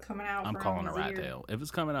that's coming out. I'm calling a rat tail. If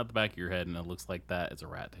it's coming out the back of your head and it looks like that, it's a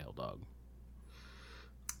rat tail, dog.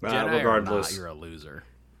 Jedi regardless, or not, you're a loser.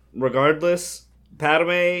 Regardless,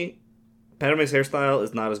 Padme's hairstyle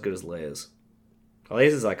is not as good as Leia's.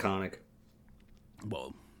 Leia's is iconic.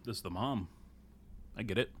 Well, this is the mom. I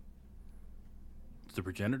get it. It's the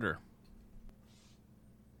progenitor.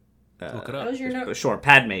 Look it up. Sure,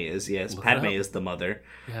 Padme is, yes. Padme is the mother.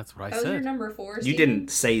 Yeah, that's what I said. That was your number 4, Steven? You didn't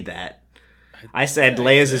say that. I said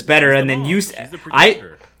Leia's is better, and then you said...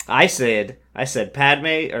 I said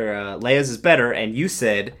Padme, or Leia's is better, and you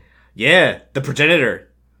said, yeah, the progenitor.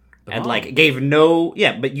 And, like, gave no...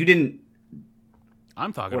 Yeah, but you didn't...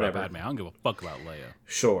 I'm talking about Padme. I don't give a fuck about Leia.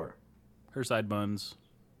 Sure. Her side buns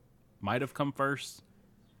might have come first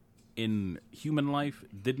in human life,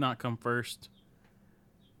 did not come first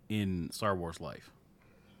in Star Wars life.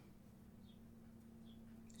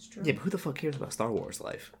 It's true. Yeah, but who the fuck cares about Star Wars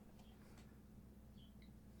life?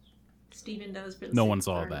 Steven does. No one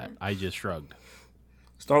saw that. I just shrugged.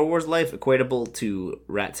 Star Wars life equatable to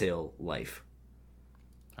rat tail life.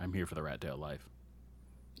 I'm here for the rat tail life.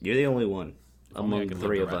 You're the only one among the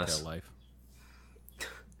 3 of us. Life.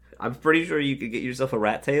 I'm pretty sure you could get yourself a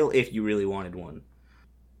rat tail if you really wanted one.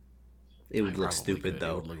 It would look stupid,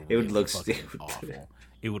 though. It would look stupid. Awful.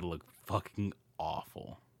 It would look fucking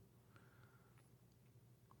awful.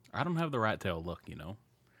 I don't have the rat tail look, you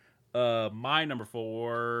know. My number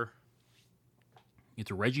 4,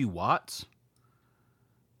 it's a Reggie Watts.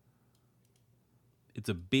 It's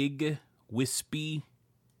a big, wispy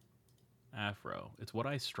afro. It's what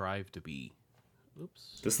I strive to be.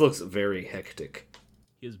 Oops. This looks very hectic.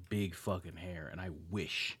 He has big fucking hair, and I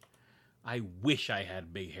wish I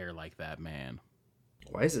had big hair like that, man.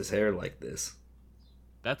 Why is his hair like this?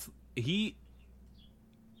 He's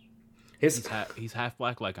half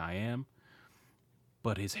black like I am,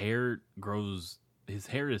 but his hair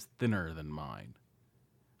is thinner than mine.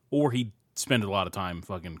 Or he spends a lot of time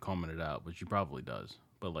fucking combing it out, which he probably does.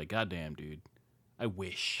 But like, goddamn, dude, I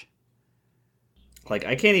wish. Like,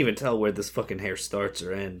 I can't even tell where this fucking hair starts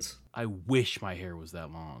or ends. I wish my hair was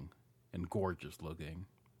that long and gorgeous looking.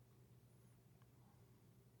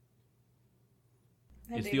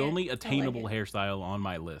 I It's dig the it. only I attainable like it. hairstyle on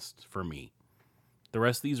my list for me. The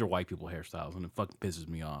rest of these are white people hairstyles, and it fucking pisses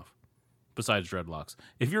me off. Besides dreadlocks.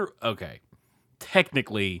 If you're, okay,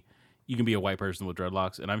 technically, you can be a white person with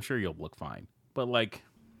dreadlocks, and I'm sure you'll look fine. But, like...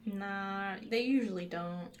 Nah, they usually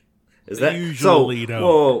don't. Is They that usually so? don't.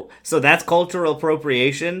 Whoa, so that's cultural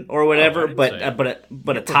appropriation or whatever. I didn't say it. But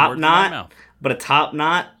You a put top words in my knot, mouth. but a top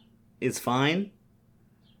knot is fine.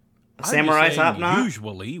 A I'm samurai just saying, top knot.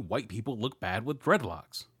 usually, white people look bad with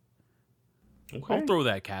dreadlocks. Okay. I'll throw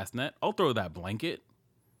that cast net. I'll throw that blanket.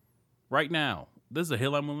 Right now. This is a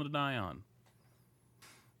hill I'm willing to die on.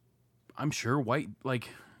 I'm sure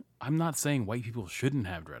I'm not saying white people shouldn't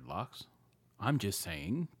have dreadlocks. I'm just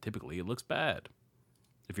saying, typically, it looks bad.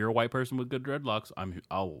 If you're a white person with good dreadlocks,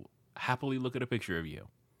 I'll happily look at a picture of you.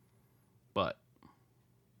 But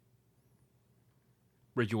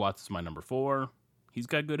Reggie Watts is my number 4. He's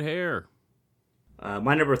got good hair.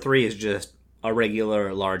 My number 3 is just a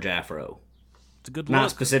regular large afro. It's a good Not look.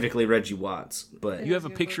 specifically Reggie Watts, but You have a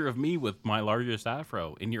picture of me with my largest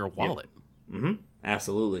afro in your wallet.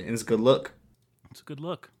 absolutely, and it's a good look. It's a good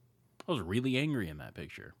look. I was really angry in that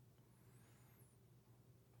picture.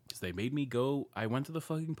 Because they made me go. I went to the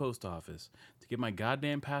fucking post office to get my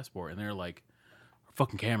goddamn passport, and they're like, "Our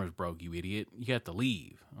fucking camera's broke, you idiot. You have to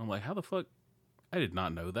leave." I'm like, how the fuck? I did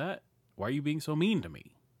not know that. Why are you being so mean to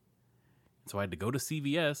me? So I had to go to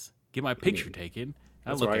CVS, get my picture taken.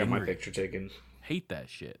 That's look where I got my angry. picture taken. Hate that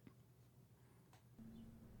shit.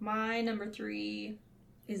 My number 3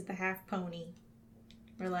 is the half pony.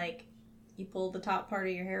 Where, like, you pull the top part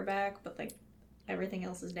of your hair back, but, like, everything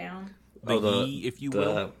else is down. The yee, if you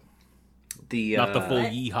will. The Not the full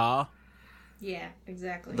What? yeehaw. Yeah,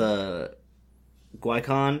 exactly. the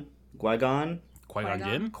Qui-Gon Qui-Gon Qui-Gon?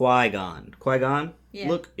 Jinn? Qui-Gon Yeah.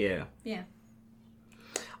 look, yeah. Yeah.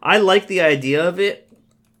 I like the idea of it,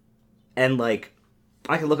 and like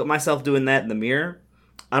I can look at myself doing that in the mirror.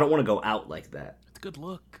 I don't want to go out like that. It's a good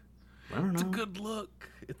look. I don't know. It's a good look.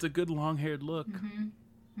 It's a good long-haired look.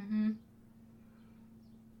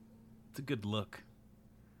 It's a good look.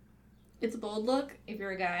 It's a bold look if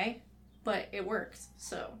you're a guy, but it works,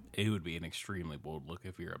 so. It would be an extremely bold look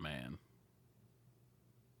if you're a man.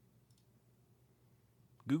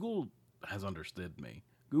 Google has understood me.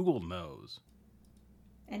 Google knows.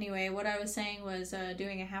 Anyway, what I was saying was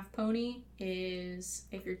doing a half pony is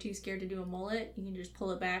if you're too scared to do a mullet, you can just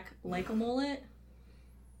pull it back like a mullet.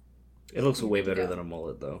 It looks way better go. than a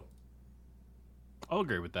mullet, though. I'll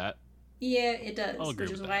agree with that. Yeah, it does, I'll agree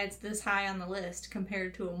which is with why it's this high on the list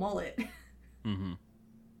compared to a mullet. Mm-hmm.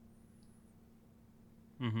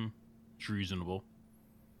 Mm-hmm. It's reasonable.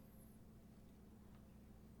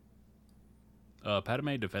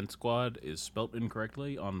 Padme Defense Squad is spelt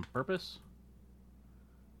incorrectly on purpose.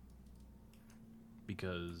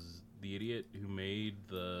 Because the idiot who made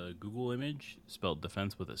the Google image spelled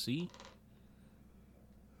defense with a C.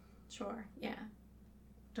 Sure, yeah.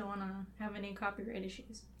 Don't want to have any copyright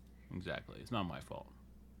issues. Exactly. It's not my fault.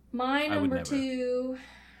 My I would number never. 2...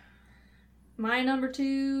 My number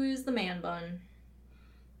 2 is the man bun.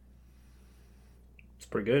 It's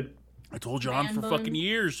pretty good. I told John Man for bun. fucking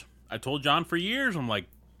years. I told John for years. I'm like,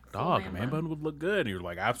 dog, man man bun. bun would look good. And you're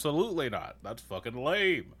like, absolutely not. That's fucking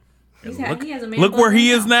lame. And He has a man look bun where right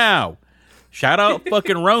he is now. Shout out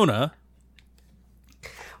fucking Rona.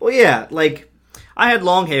 Well, yeah, like I had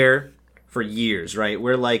long hair for years, right?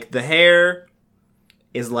 Where like the hair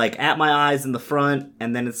is like at my eyes in the front,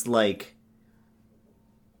 and then it's like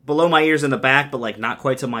below my ears in the back, but like not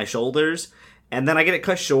quite to my shoulders. And then I get it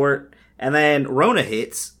cut short, and then Rona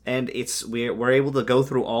hits, and we're able to go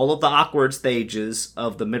through all of the awkward stages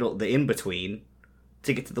of the middle, the in between,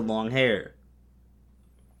 to get to the long hair.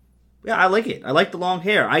 Yeah, I like it. I like the long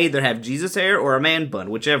hair. I either have Jesus hair or a man bun,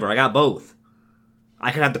 whichever. I got both. I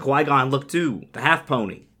could have the Qui-Gon look too, the half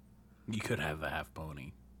pony. You could have the half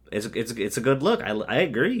pony. It's a good look. I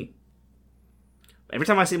agree. Every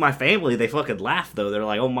time I see my family, they fucking laugh though. They're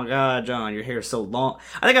like, "Oh my god, John, your hair is so long."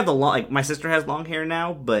 I think I have the long. Like my sister has long hair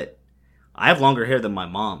now, but I have longer hair than my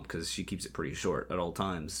mom because she keeps it pretty short at all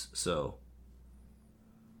times. So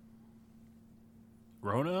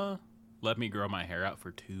Rona let me grow my hair out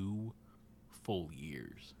for 2 full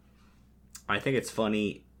years. I think it's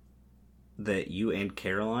funny that you and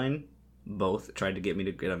Caroline both tried to get me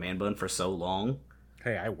to get a man bun for so long,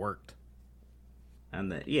 Hey, I worked.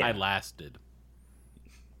 and that yeah, I lasted.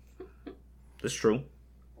 that's true.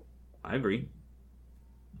 I agree.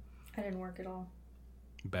 I didn't work at all.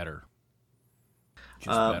 Better.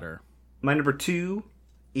 Just Uh, better. My number 2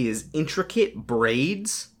 is intricate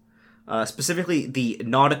braids. Specifically, the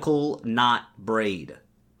nautical knot braid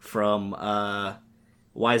from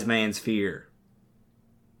Wise Man's Fear.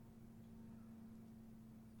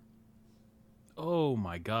 Oh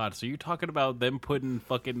my god, so you're talking about them putting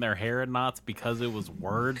fucking their hair in knots because it was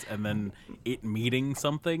words and then it meaning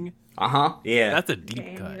something? Uh-huh, yeah. That's a deep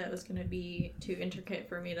Okay, I cut. knew that was going to be too intricate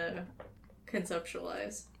for me to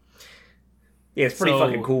conceptualize. Yeah, it's pretty So-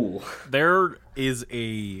 fucking cool. There is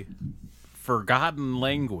a forgotten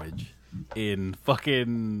language in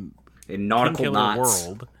fucking In nautical Killer knots.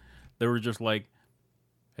 World. They were just like,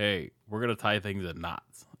 hey, we're going to tie things in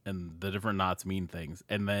knots. And the different knots mean things.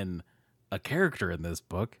 And then a character in this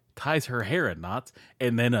book ties her hair in knots.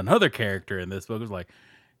 And then another character in this book was like,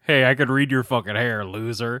 hey, I could read your fucking hair,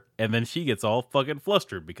 loser. And then she gets all fucking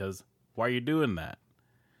flustered because why are you doing that?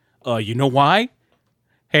 You know why?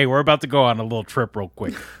 Hey, we're about to go on a little trip real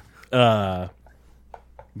quick.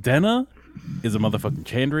 Denna is a motherfucking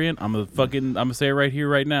Chandrian. I'm gonna say it right here,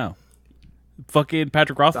 right now. Fucking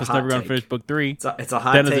Patrick Rothfuss hot never gonna take. finish book 3. It's a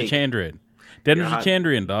hot Denna's take. a Chandrian. Denna's You're a hot.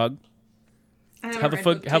 Chandrian, dog. I haven't How the read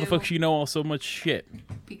fuck? book How the 2 fuck she know all so much shit?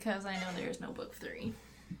 Because I know there's no book 3.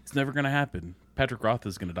 It's never gonna happen. Patrick Roth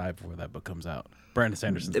is gonna die before that book comes out. Brandon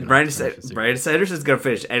Sanderson's gonna Brandon finish the series. Sanderson's gonna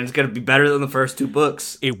finish, and it's gonna be better than the first 2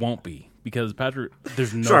 books. It won't be because Patrick.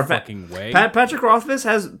 There's no Sure, fucking way. Patrick Rothfuss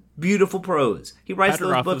has beautiful prose. He writes Patrick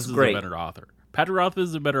those Rothfuss books is great. a better author. Patrick Rothfuss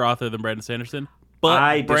is a better author than Brandon Sanderson. But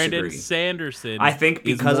I Brandon disagree. Sanderson, I think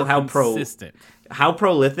is because more of how consistent. how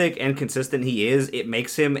prolific and consistent he is, it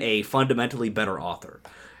makes him a fundamentally better author.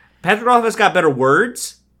 Patrick Rothfuss got better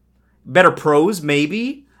words, better prose,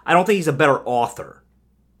 maybe. I don't think he's a better author.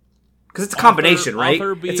 Because it's a combination, right?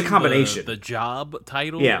 Author being It's a combination. The job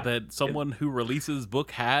title Yeah. that someone who releases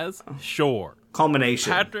book has, sure.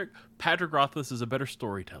 Culmination. Patrick Rothfuss is a better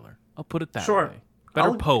storyteller. I'll put it that Sure. way. Better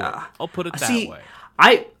I'll- poet. I'll put it that See, way.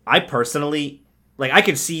 I personally, like, I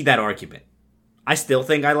can see that argument. I still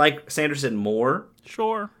think I like Sanderson more,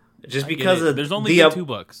 Sure. just I get because it. of There's only the, been 2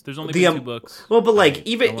 books. There's only been 2 books. Well, but like I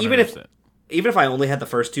even if 100%. I only had the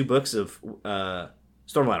first 2 books of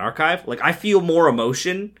Stormlight Archive, like I feel more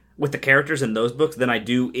emotion with the characters in those books than I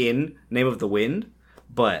do in Name of the Wind.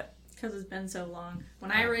 But Because it's been so long.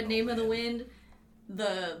 When I read Name of the Wind,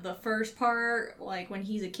 the first part, like when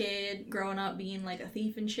he's a kid growing up being like a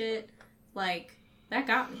thief and shit, like that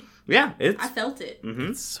got me. yeah, it's I felt it.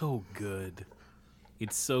 It's so good.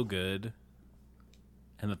 It's so good.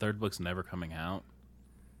 And the 3rd book's never coming out.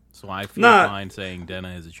 So I feel Nah. fine saying Denna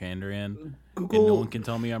is a Chandrian. And no Google. one can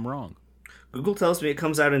tell me I'm wrong. Google tells me it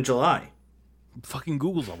comes out in July. Fucking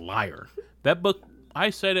Google's a liar. That book, I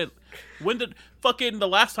said it. When did fucking the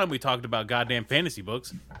last time we talked about goddamn fantasy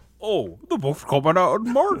books? Oh, the book's coming out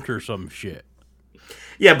in March or some shit.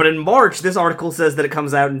 Yeah, but in March, this article says that it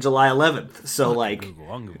comes out in July 11th. So Fuck like, Google, I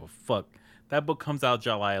don't give a fuck. That book comes out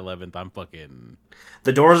July 11th. I'm fucking.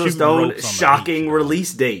 The Doors of shooting Stone, ropes on the shocking beach,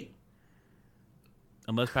 release date.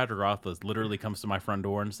 Unless Patrick Rothfuss literally comes to my front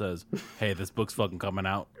door and says, "Hey, this book's fucking coming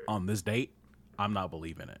out on this date," I'm not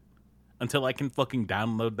believing it. Until I can fucking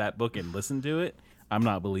download that book and listen to it, I'm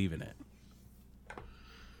not believing it.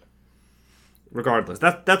 Regardless,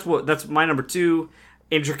 that's my number 2.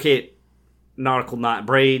 Intricate nautical knot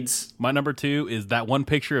braids. My number 2 is that one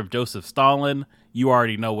picture of Joseph Stalin. You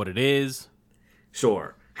already know what it is.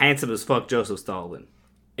 Sure, handsome as fuck, Joseph Stalin.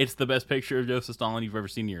 It's the best picture of Joseph Stalin you've ever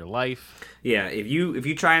seen in your life. Yeah, if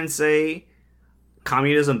you try and say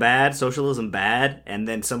communism bad, socialism bad, and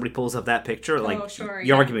then somebody pulls up that picture, like Oh, sure, your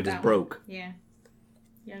yeah, argument is that broke. one. Yeah.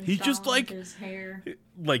 Young He's just Stalin like- with his hair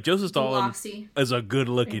Like, Joseph Stalin glossy, is a good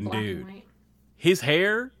in looking black and dude. white. His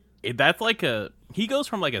hair, that's like he goes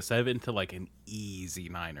from like a 7 to like an easy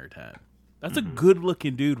 9 or 10. That's a good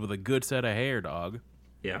looking dude with a good set of hair, dog.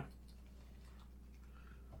 Yeah.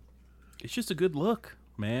 It's just a good look,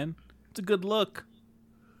 man. It's a good look.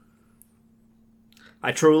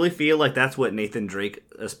 I truly feel like that's what Nathan Drake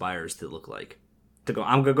aspires to look like.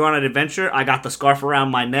 I'm gonna go on an adventure. I got the scarf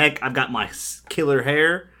around my neck. I've got my killer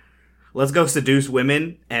hair. Let's go seduce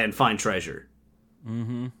women and find treasure.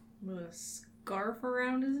 With a scarf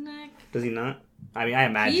around his neck. Does he not? I mean, I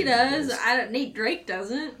imagine He does. Nate Drake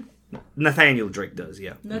doesn't. Nathaniel Drake does.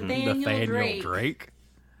 Yeah. Nathaniel Drake.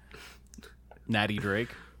 Natty Drake.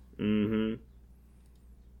 Mm-hmm.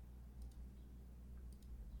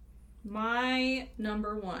 My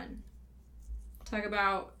number 1. Talk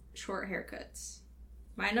about short haircuts.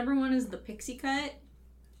 My number 1 is the pixie cut.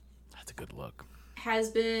 That's a good look. Has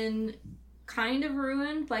been kind of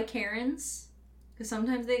ruined by Karens. Because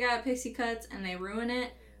sometimes they got pixie cuts and they ruin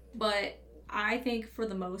it. But I think for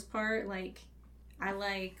the most part, like, I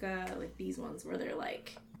like these ones where they're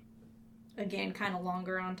like, again, kind of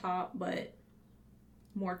longer on top, but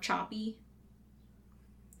more choppy.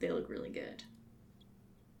 They look really good.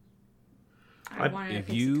 I wanted a if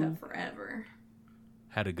pixie you- cut forever.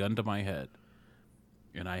 Had a gun to my head,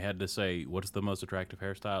 and I had to say, what's the most attractive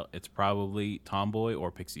hairstyle? It's probably tomboy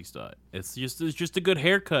or pixie stud. It's just a good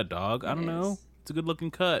haircut, dog. I don't know. is. It's a good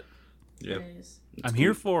looking cut. Yep. It is. I'm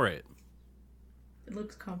here for it. It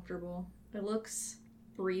looks comfortable. It looks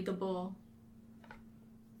breathable.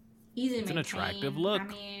 Easy to It's an maintain. attractive look. I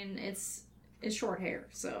mean, it's short hair,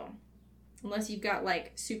 so unless you've got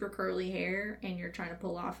like super curly hair and you're trying to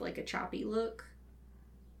pull off like a choppy look,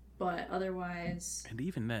 but otherwise, And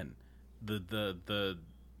even then, the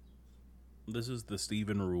this is the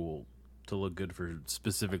Steven rule to look good for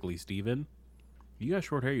specifically Steven. You got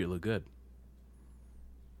short hair, you look good.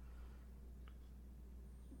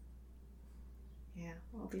 yeah,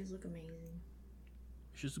 all these look amazing.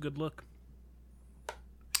 It's just a good look.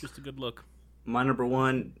 Just a good look. My number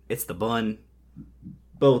one, it's the bun.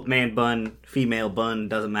 Both man bun, female bun,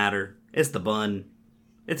 doesn't matter. It's the bun.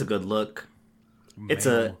 It's a good look. It's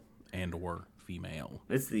Male and or female.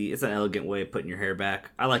 It's an elegant way of putting your hair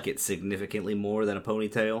back. I like it significantly more than a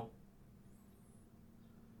ponytail.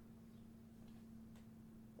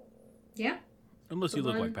 Yeah, Unless you The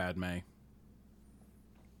look bun. like Padme.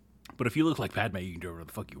 But if you look like Padme, you can do whatever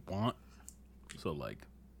the fuck you want. So, like,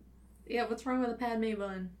 yeah. What's wrong with a Padme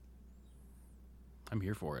bun? I'm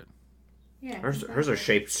here for it. Yeah, Hers are exactly.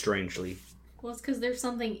 shaped strangely. Well, it's because there's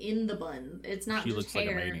something in the bun. It's not She just looks like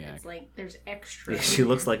a hair. maniac. It's like there's extra. She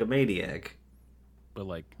looks like a maniac. But,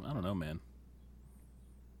 like, I don't know, man.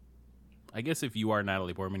 I guess if you are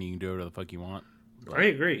Natalie Portman, you can do whatever the fuck you want. But I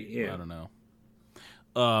agree, I yeah. don't know.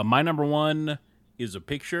 My number one is a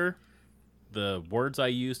picture. The words I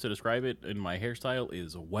use to describe it in my hairstyle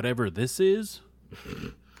is whatever this is.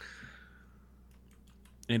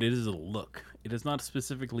 And it is a look. It is not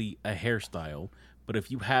specifically a hairstyle, but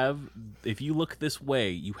if you look this way,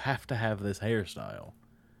 you have to have this hairstyle.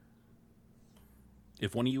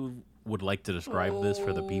 If one of you would like to describe this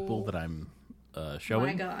for the people that I'm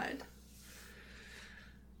showing, My God.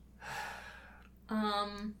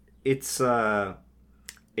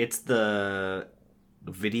 It's the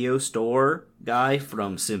video store guy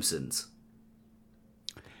from Simpsons.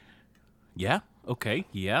 yeah, okay,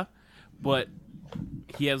 yeah, but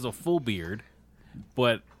he has a full beard,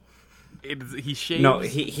 but he shaves. No,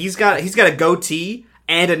 he's got a goatee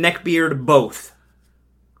and a neck beard both.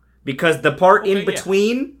 Because the part Okay, in yeah.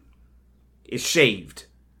 between is shaved.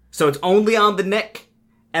 So it's only on the neck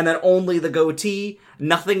and then only the goatee,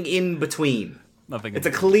 nothing in between. Nothing. It's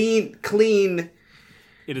a clean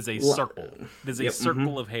It is a circle. It is a Yep,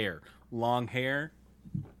 circle of hair. Long hair,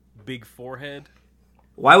 big forehead,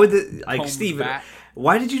 Why would the combed Steven, back,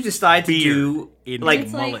 why did you decide to beard do in like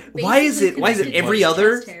It's mullet. like Why is basically it connected every to his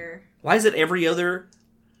other- chest hair. why is it every other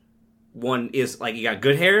one is like you got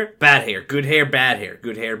good hair, bad hair, good hair, bad hair,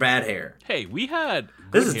 good hair, bad hair. Hey, we had.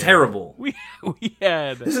 This good is hair. terrible. We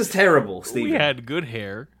had. This is terrible, Steven. We had good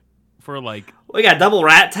hair for like We got double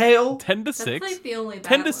rat tail. 10 to That's 6. like the only bad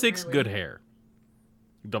 10 to one, 6 really. good hair.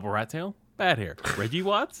 Double rat tail, bad hair. Reggie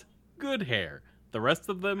Watts, good hair. The rest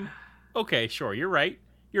of them, okay, sure, you're right.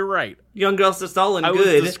 You're right. Young Girl Stalin, I was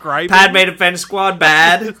good. describing- Padme Defense Squad,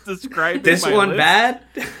 bad. Just describing This my one, list. bad.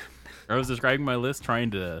 I was describing my list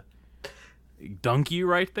trying to dunk you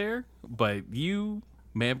right there, but you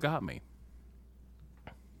may have got me.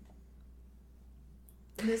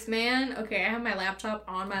 This man, okay, I have my laptop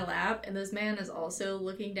on my lap, and this man is also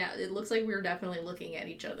looking down. It looks like we're definitely looking at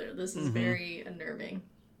each other. This is very unnerving.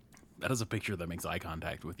 That is a picture that makes eye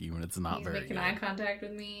contact with you, and it's not He's very making good. eye contact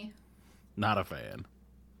with me. Not a fan.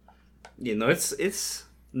 You know, it's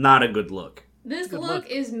not a good look. This Good look look.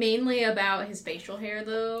 is mainly about his facial hair,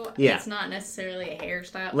 though. Yeah. It's not necessarily a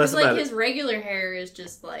hairstyle. Less Because, like, about his regular hair is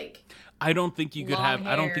just, like... I don't think you could Long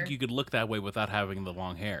I don't hair. think you could look that way without having the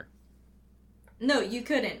long hair. No, you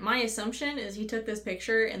couldn't. My assumption is he took this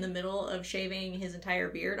picture in the middle of shaving his entire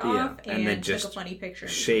beard Yeah, off and then took just a funny picture.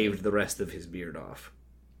 in Shaved the rest of his beard off.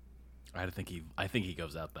 I think he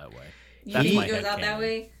goes out that way. between. That's You my think he goes out headcanon. that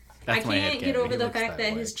way? That's I my can't get headcanon. over He the looks fact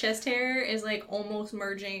that way. his chest hair is like almost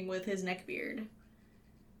merging with his neck beard.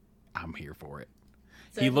 I'm here for it.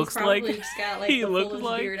 So He he's looks probably like- just got like he the looks fullest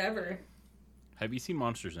like- beard ever. Have you seen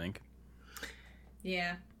Monsters Inc?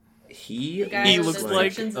 Yeah, He guy He with looks the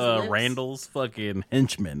like sections of lips. Randall's fucking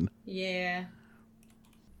henchman. yeah.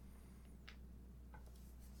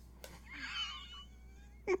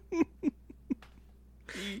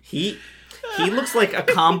 he looks like a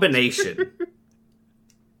combination.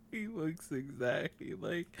 He looks exactly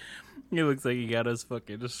like He looks like he got his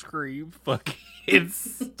fucking scream fucking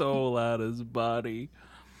stole out his body.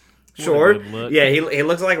 What a Sure. good look. Yeah, he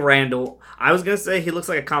looks like Randall. I was gonna say he looks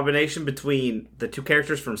like a combination between the two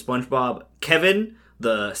characters from SpongeBob, Kevin,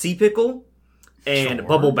 the sea pickle, and Sure.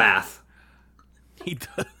 Bubble Bath. He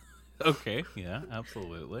does. Okay, yeah,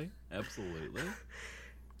 absolutely. I'm just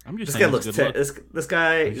This saying guy it's looks a good look. this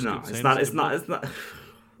guy. just No, saying it's it's not.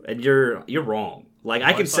 And you're wrong. Like I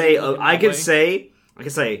I can saw say, you looking that way. I can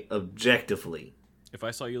say objectively. If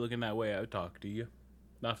I saw you looking that way, I would talk to you.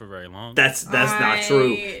 Not for very long. That's not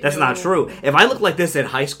true. That's not know. true. If I looked like this in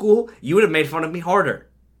high school, you would have made fun of me harder.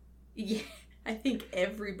 Yeah, I think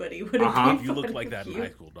everybody would have Uh-huh. been If you looked fun like of that in you. high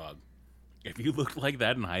school, dog. If you looked like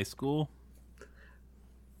that in high school,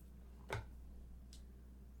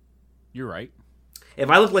 you're right. If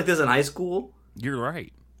I looked like this in high school, You're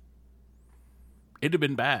right. It'd have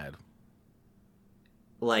been bad.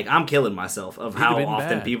 like I'm killing myself of It'd how have been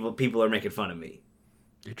often bad. people are making fun of me.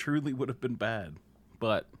 It truly would have been bad.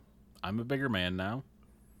 But I'm a bigger man now.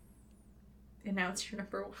 And now it's your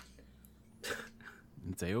number one.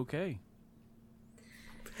 And say okay.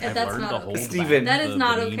 And I've that's learned to not hold okay. Steven. back That is the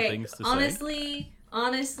not mean okay. things to say.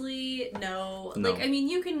 Honestly, no. No. Like, I mean,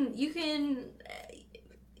 you can You can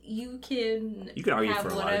argue have for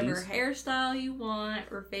a lot of whatever these. hairstyle you want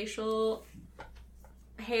or facial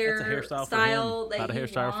hair That's a hairstyle style for him, that not a you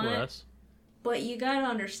hairstyle want. for us. But you gotta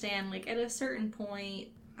understand, like, at a certain point,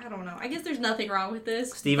 I don't know. I guess there's nothing wrong with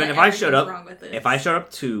this. Steven, but if I showed everything's up wrong with this. if I showed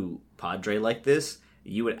up to Padre like this,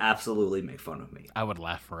 you would absolutely make fun of me. I would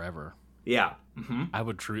laugh forever. Yeah. Mm-hmm. I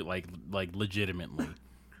would treat like legitimately.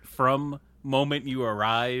 From moment you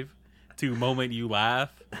arrive to moment you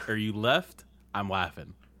laugh or you left, I'm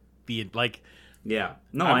laughing. Yeah.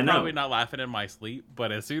 No, I'm I know. probably not laughing in my sleep,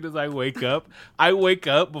 but as soon as I wake up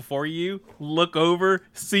before you, look over,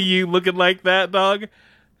 see you looking like that, dog.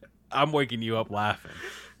 I'm waking you up laughing.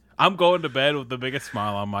 I'm going to bed with the biggest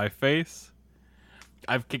smile on my face.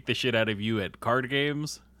 I've kicked the shit out of you at card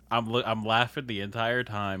games. I'm laughing the entire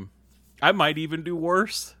time. I might even do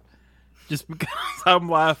worse, just because I'm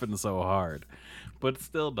laughing so hard. But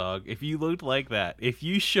still, dog, if you looked like that, if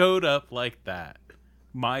you showed up like that,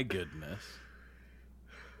 my goodness.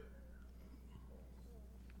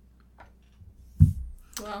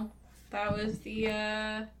 Well, that was the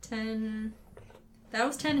 10. That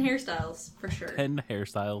was 10 hairstyles for sure. 10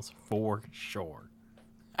 hairstyles for sure.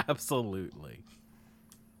 Absolutely.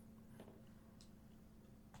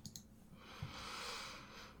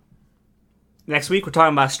 Next week we're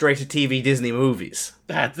talking about straight to TV Disney movies.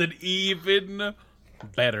 That's an even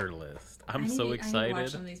better list. I'm so I need to excited. watch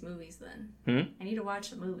some of these movies then. Hmm? I need to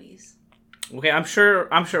watch the movies. Okay, I'm sure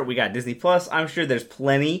we got Disney Plus. I'm sure there's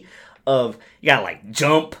plenty of you got like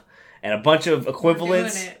Jump and a bunch of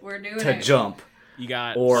equivalents We're doing to it. Jump You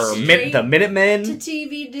got or Straight the Minutemen. To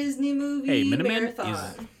TV Disney movie Hey, Minutemen marathon.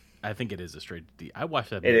 is. I think it is a straight to TV. I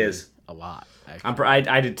watched that. It movie is. a lot. Actually.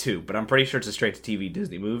 I did too, but I'm pretty sure it's a straight to TV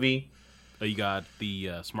Disney movie. You got the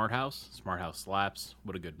Smart House. Smart House slaps.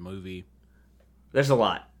 What a good movie. There's a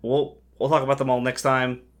lot. We'll talk about them all next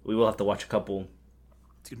time. We will have to watch a couple.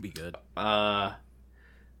 It's gonna be good. But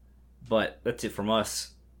that's it from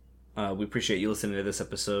us. We appreciate you listening to this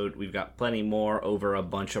episode. We've got plenty more over a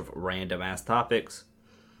bunch of random ass topics.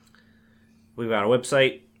 We've got a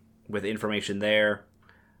website with information there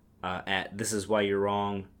at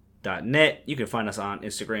thisiswhyyou'rewrong.net. You can find us on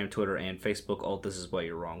Instagram, Twitter, and Facebook. All This Is Why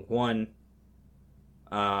You're Wrong 1.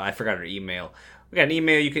 I forgot our email. We got an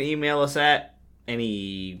email you can email us at.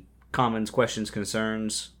 Any comments, questions,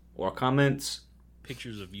 concerns, or comments.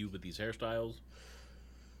 Pictures of you with these hairstyles.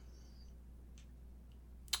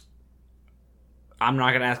 I'm not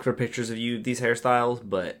going to ask for pictures of you with these hairstyles,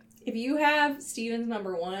 but If you have Steven's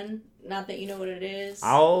number one, not that you know what it is.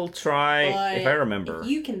 I'll try but if I remember. If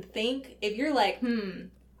you can think, if you're like,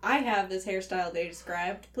 I have this hairstyle they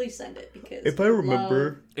described, please send it because If I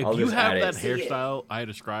remember, If I'll you just have add that it. hairstyle I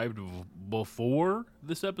described before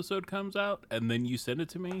this episode comes out, and then you send it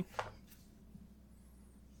to me,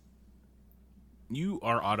 you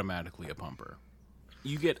are automatically a pumper.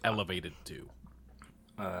 You get elevated too.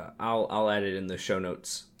 I'll add it in the show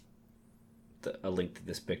notes. A link to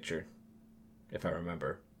this picture, if I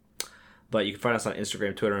remember. But you can find us on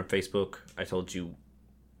Instagram, Twitter, and Facebook. I told you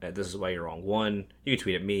This Is Why You're Wrong 1. You can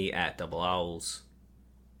tweet at me at Double Owls.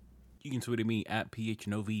 You can tweet at me at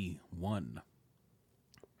PHNOV1.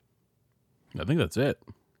 I think that's it.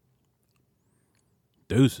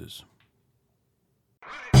 Deuces.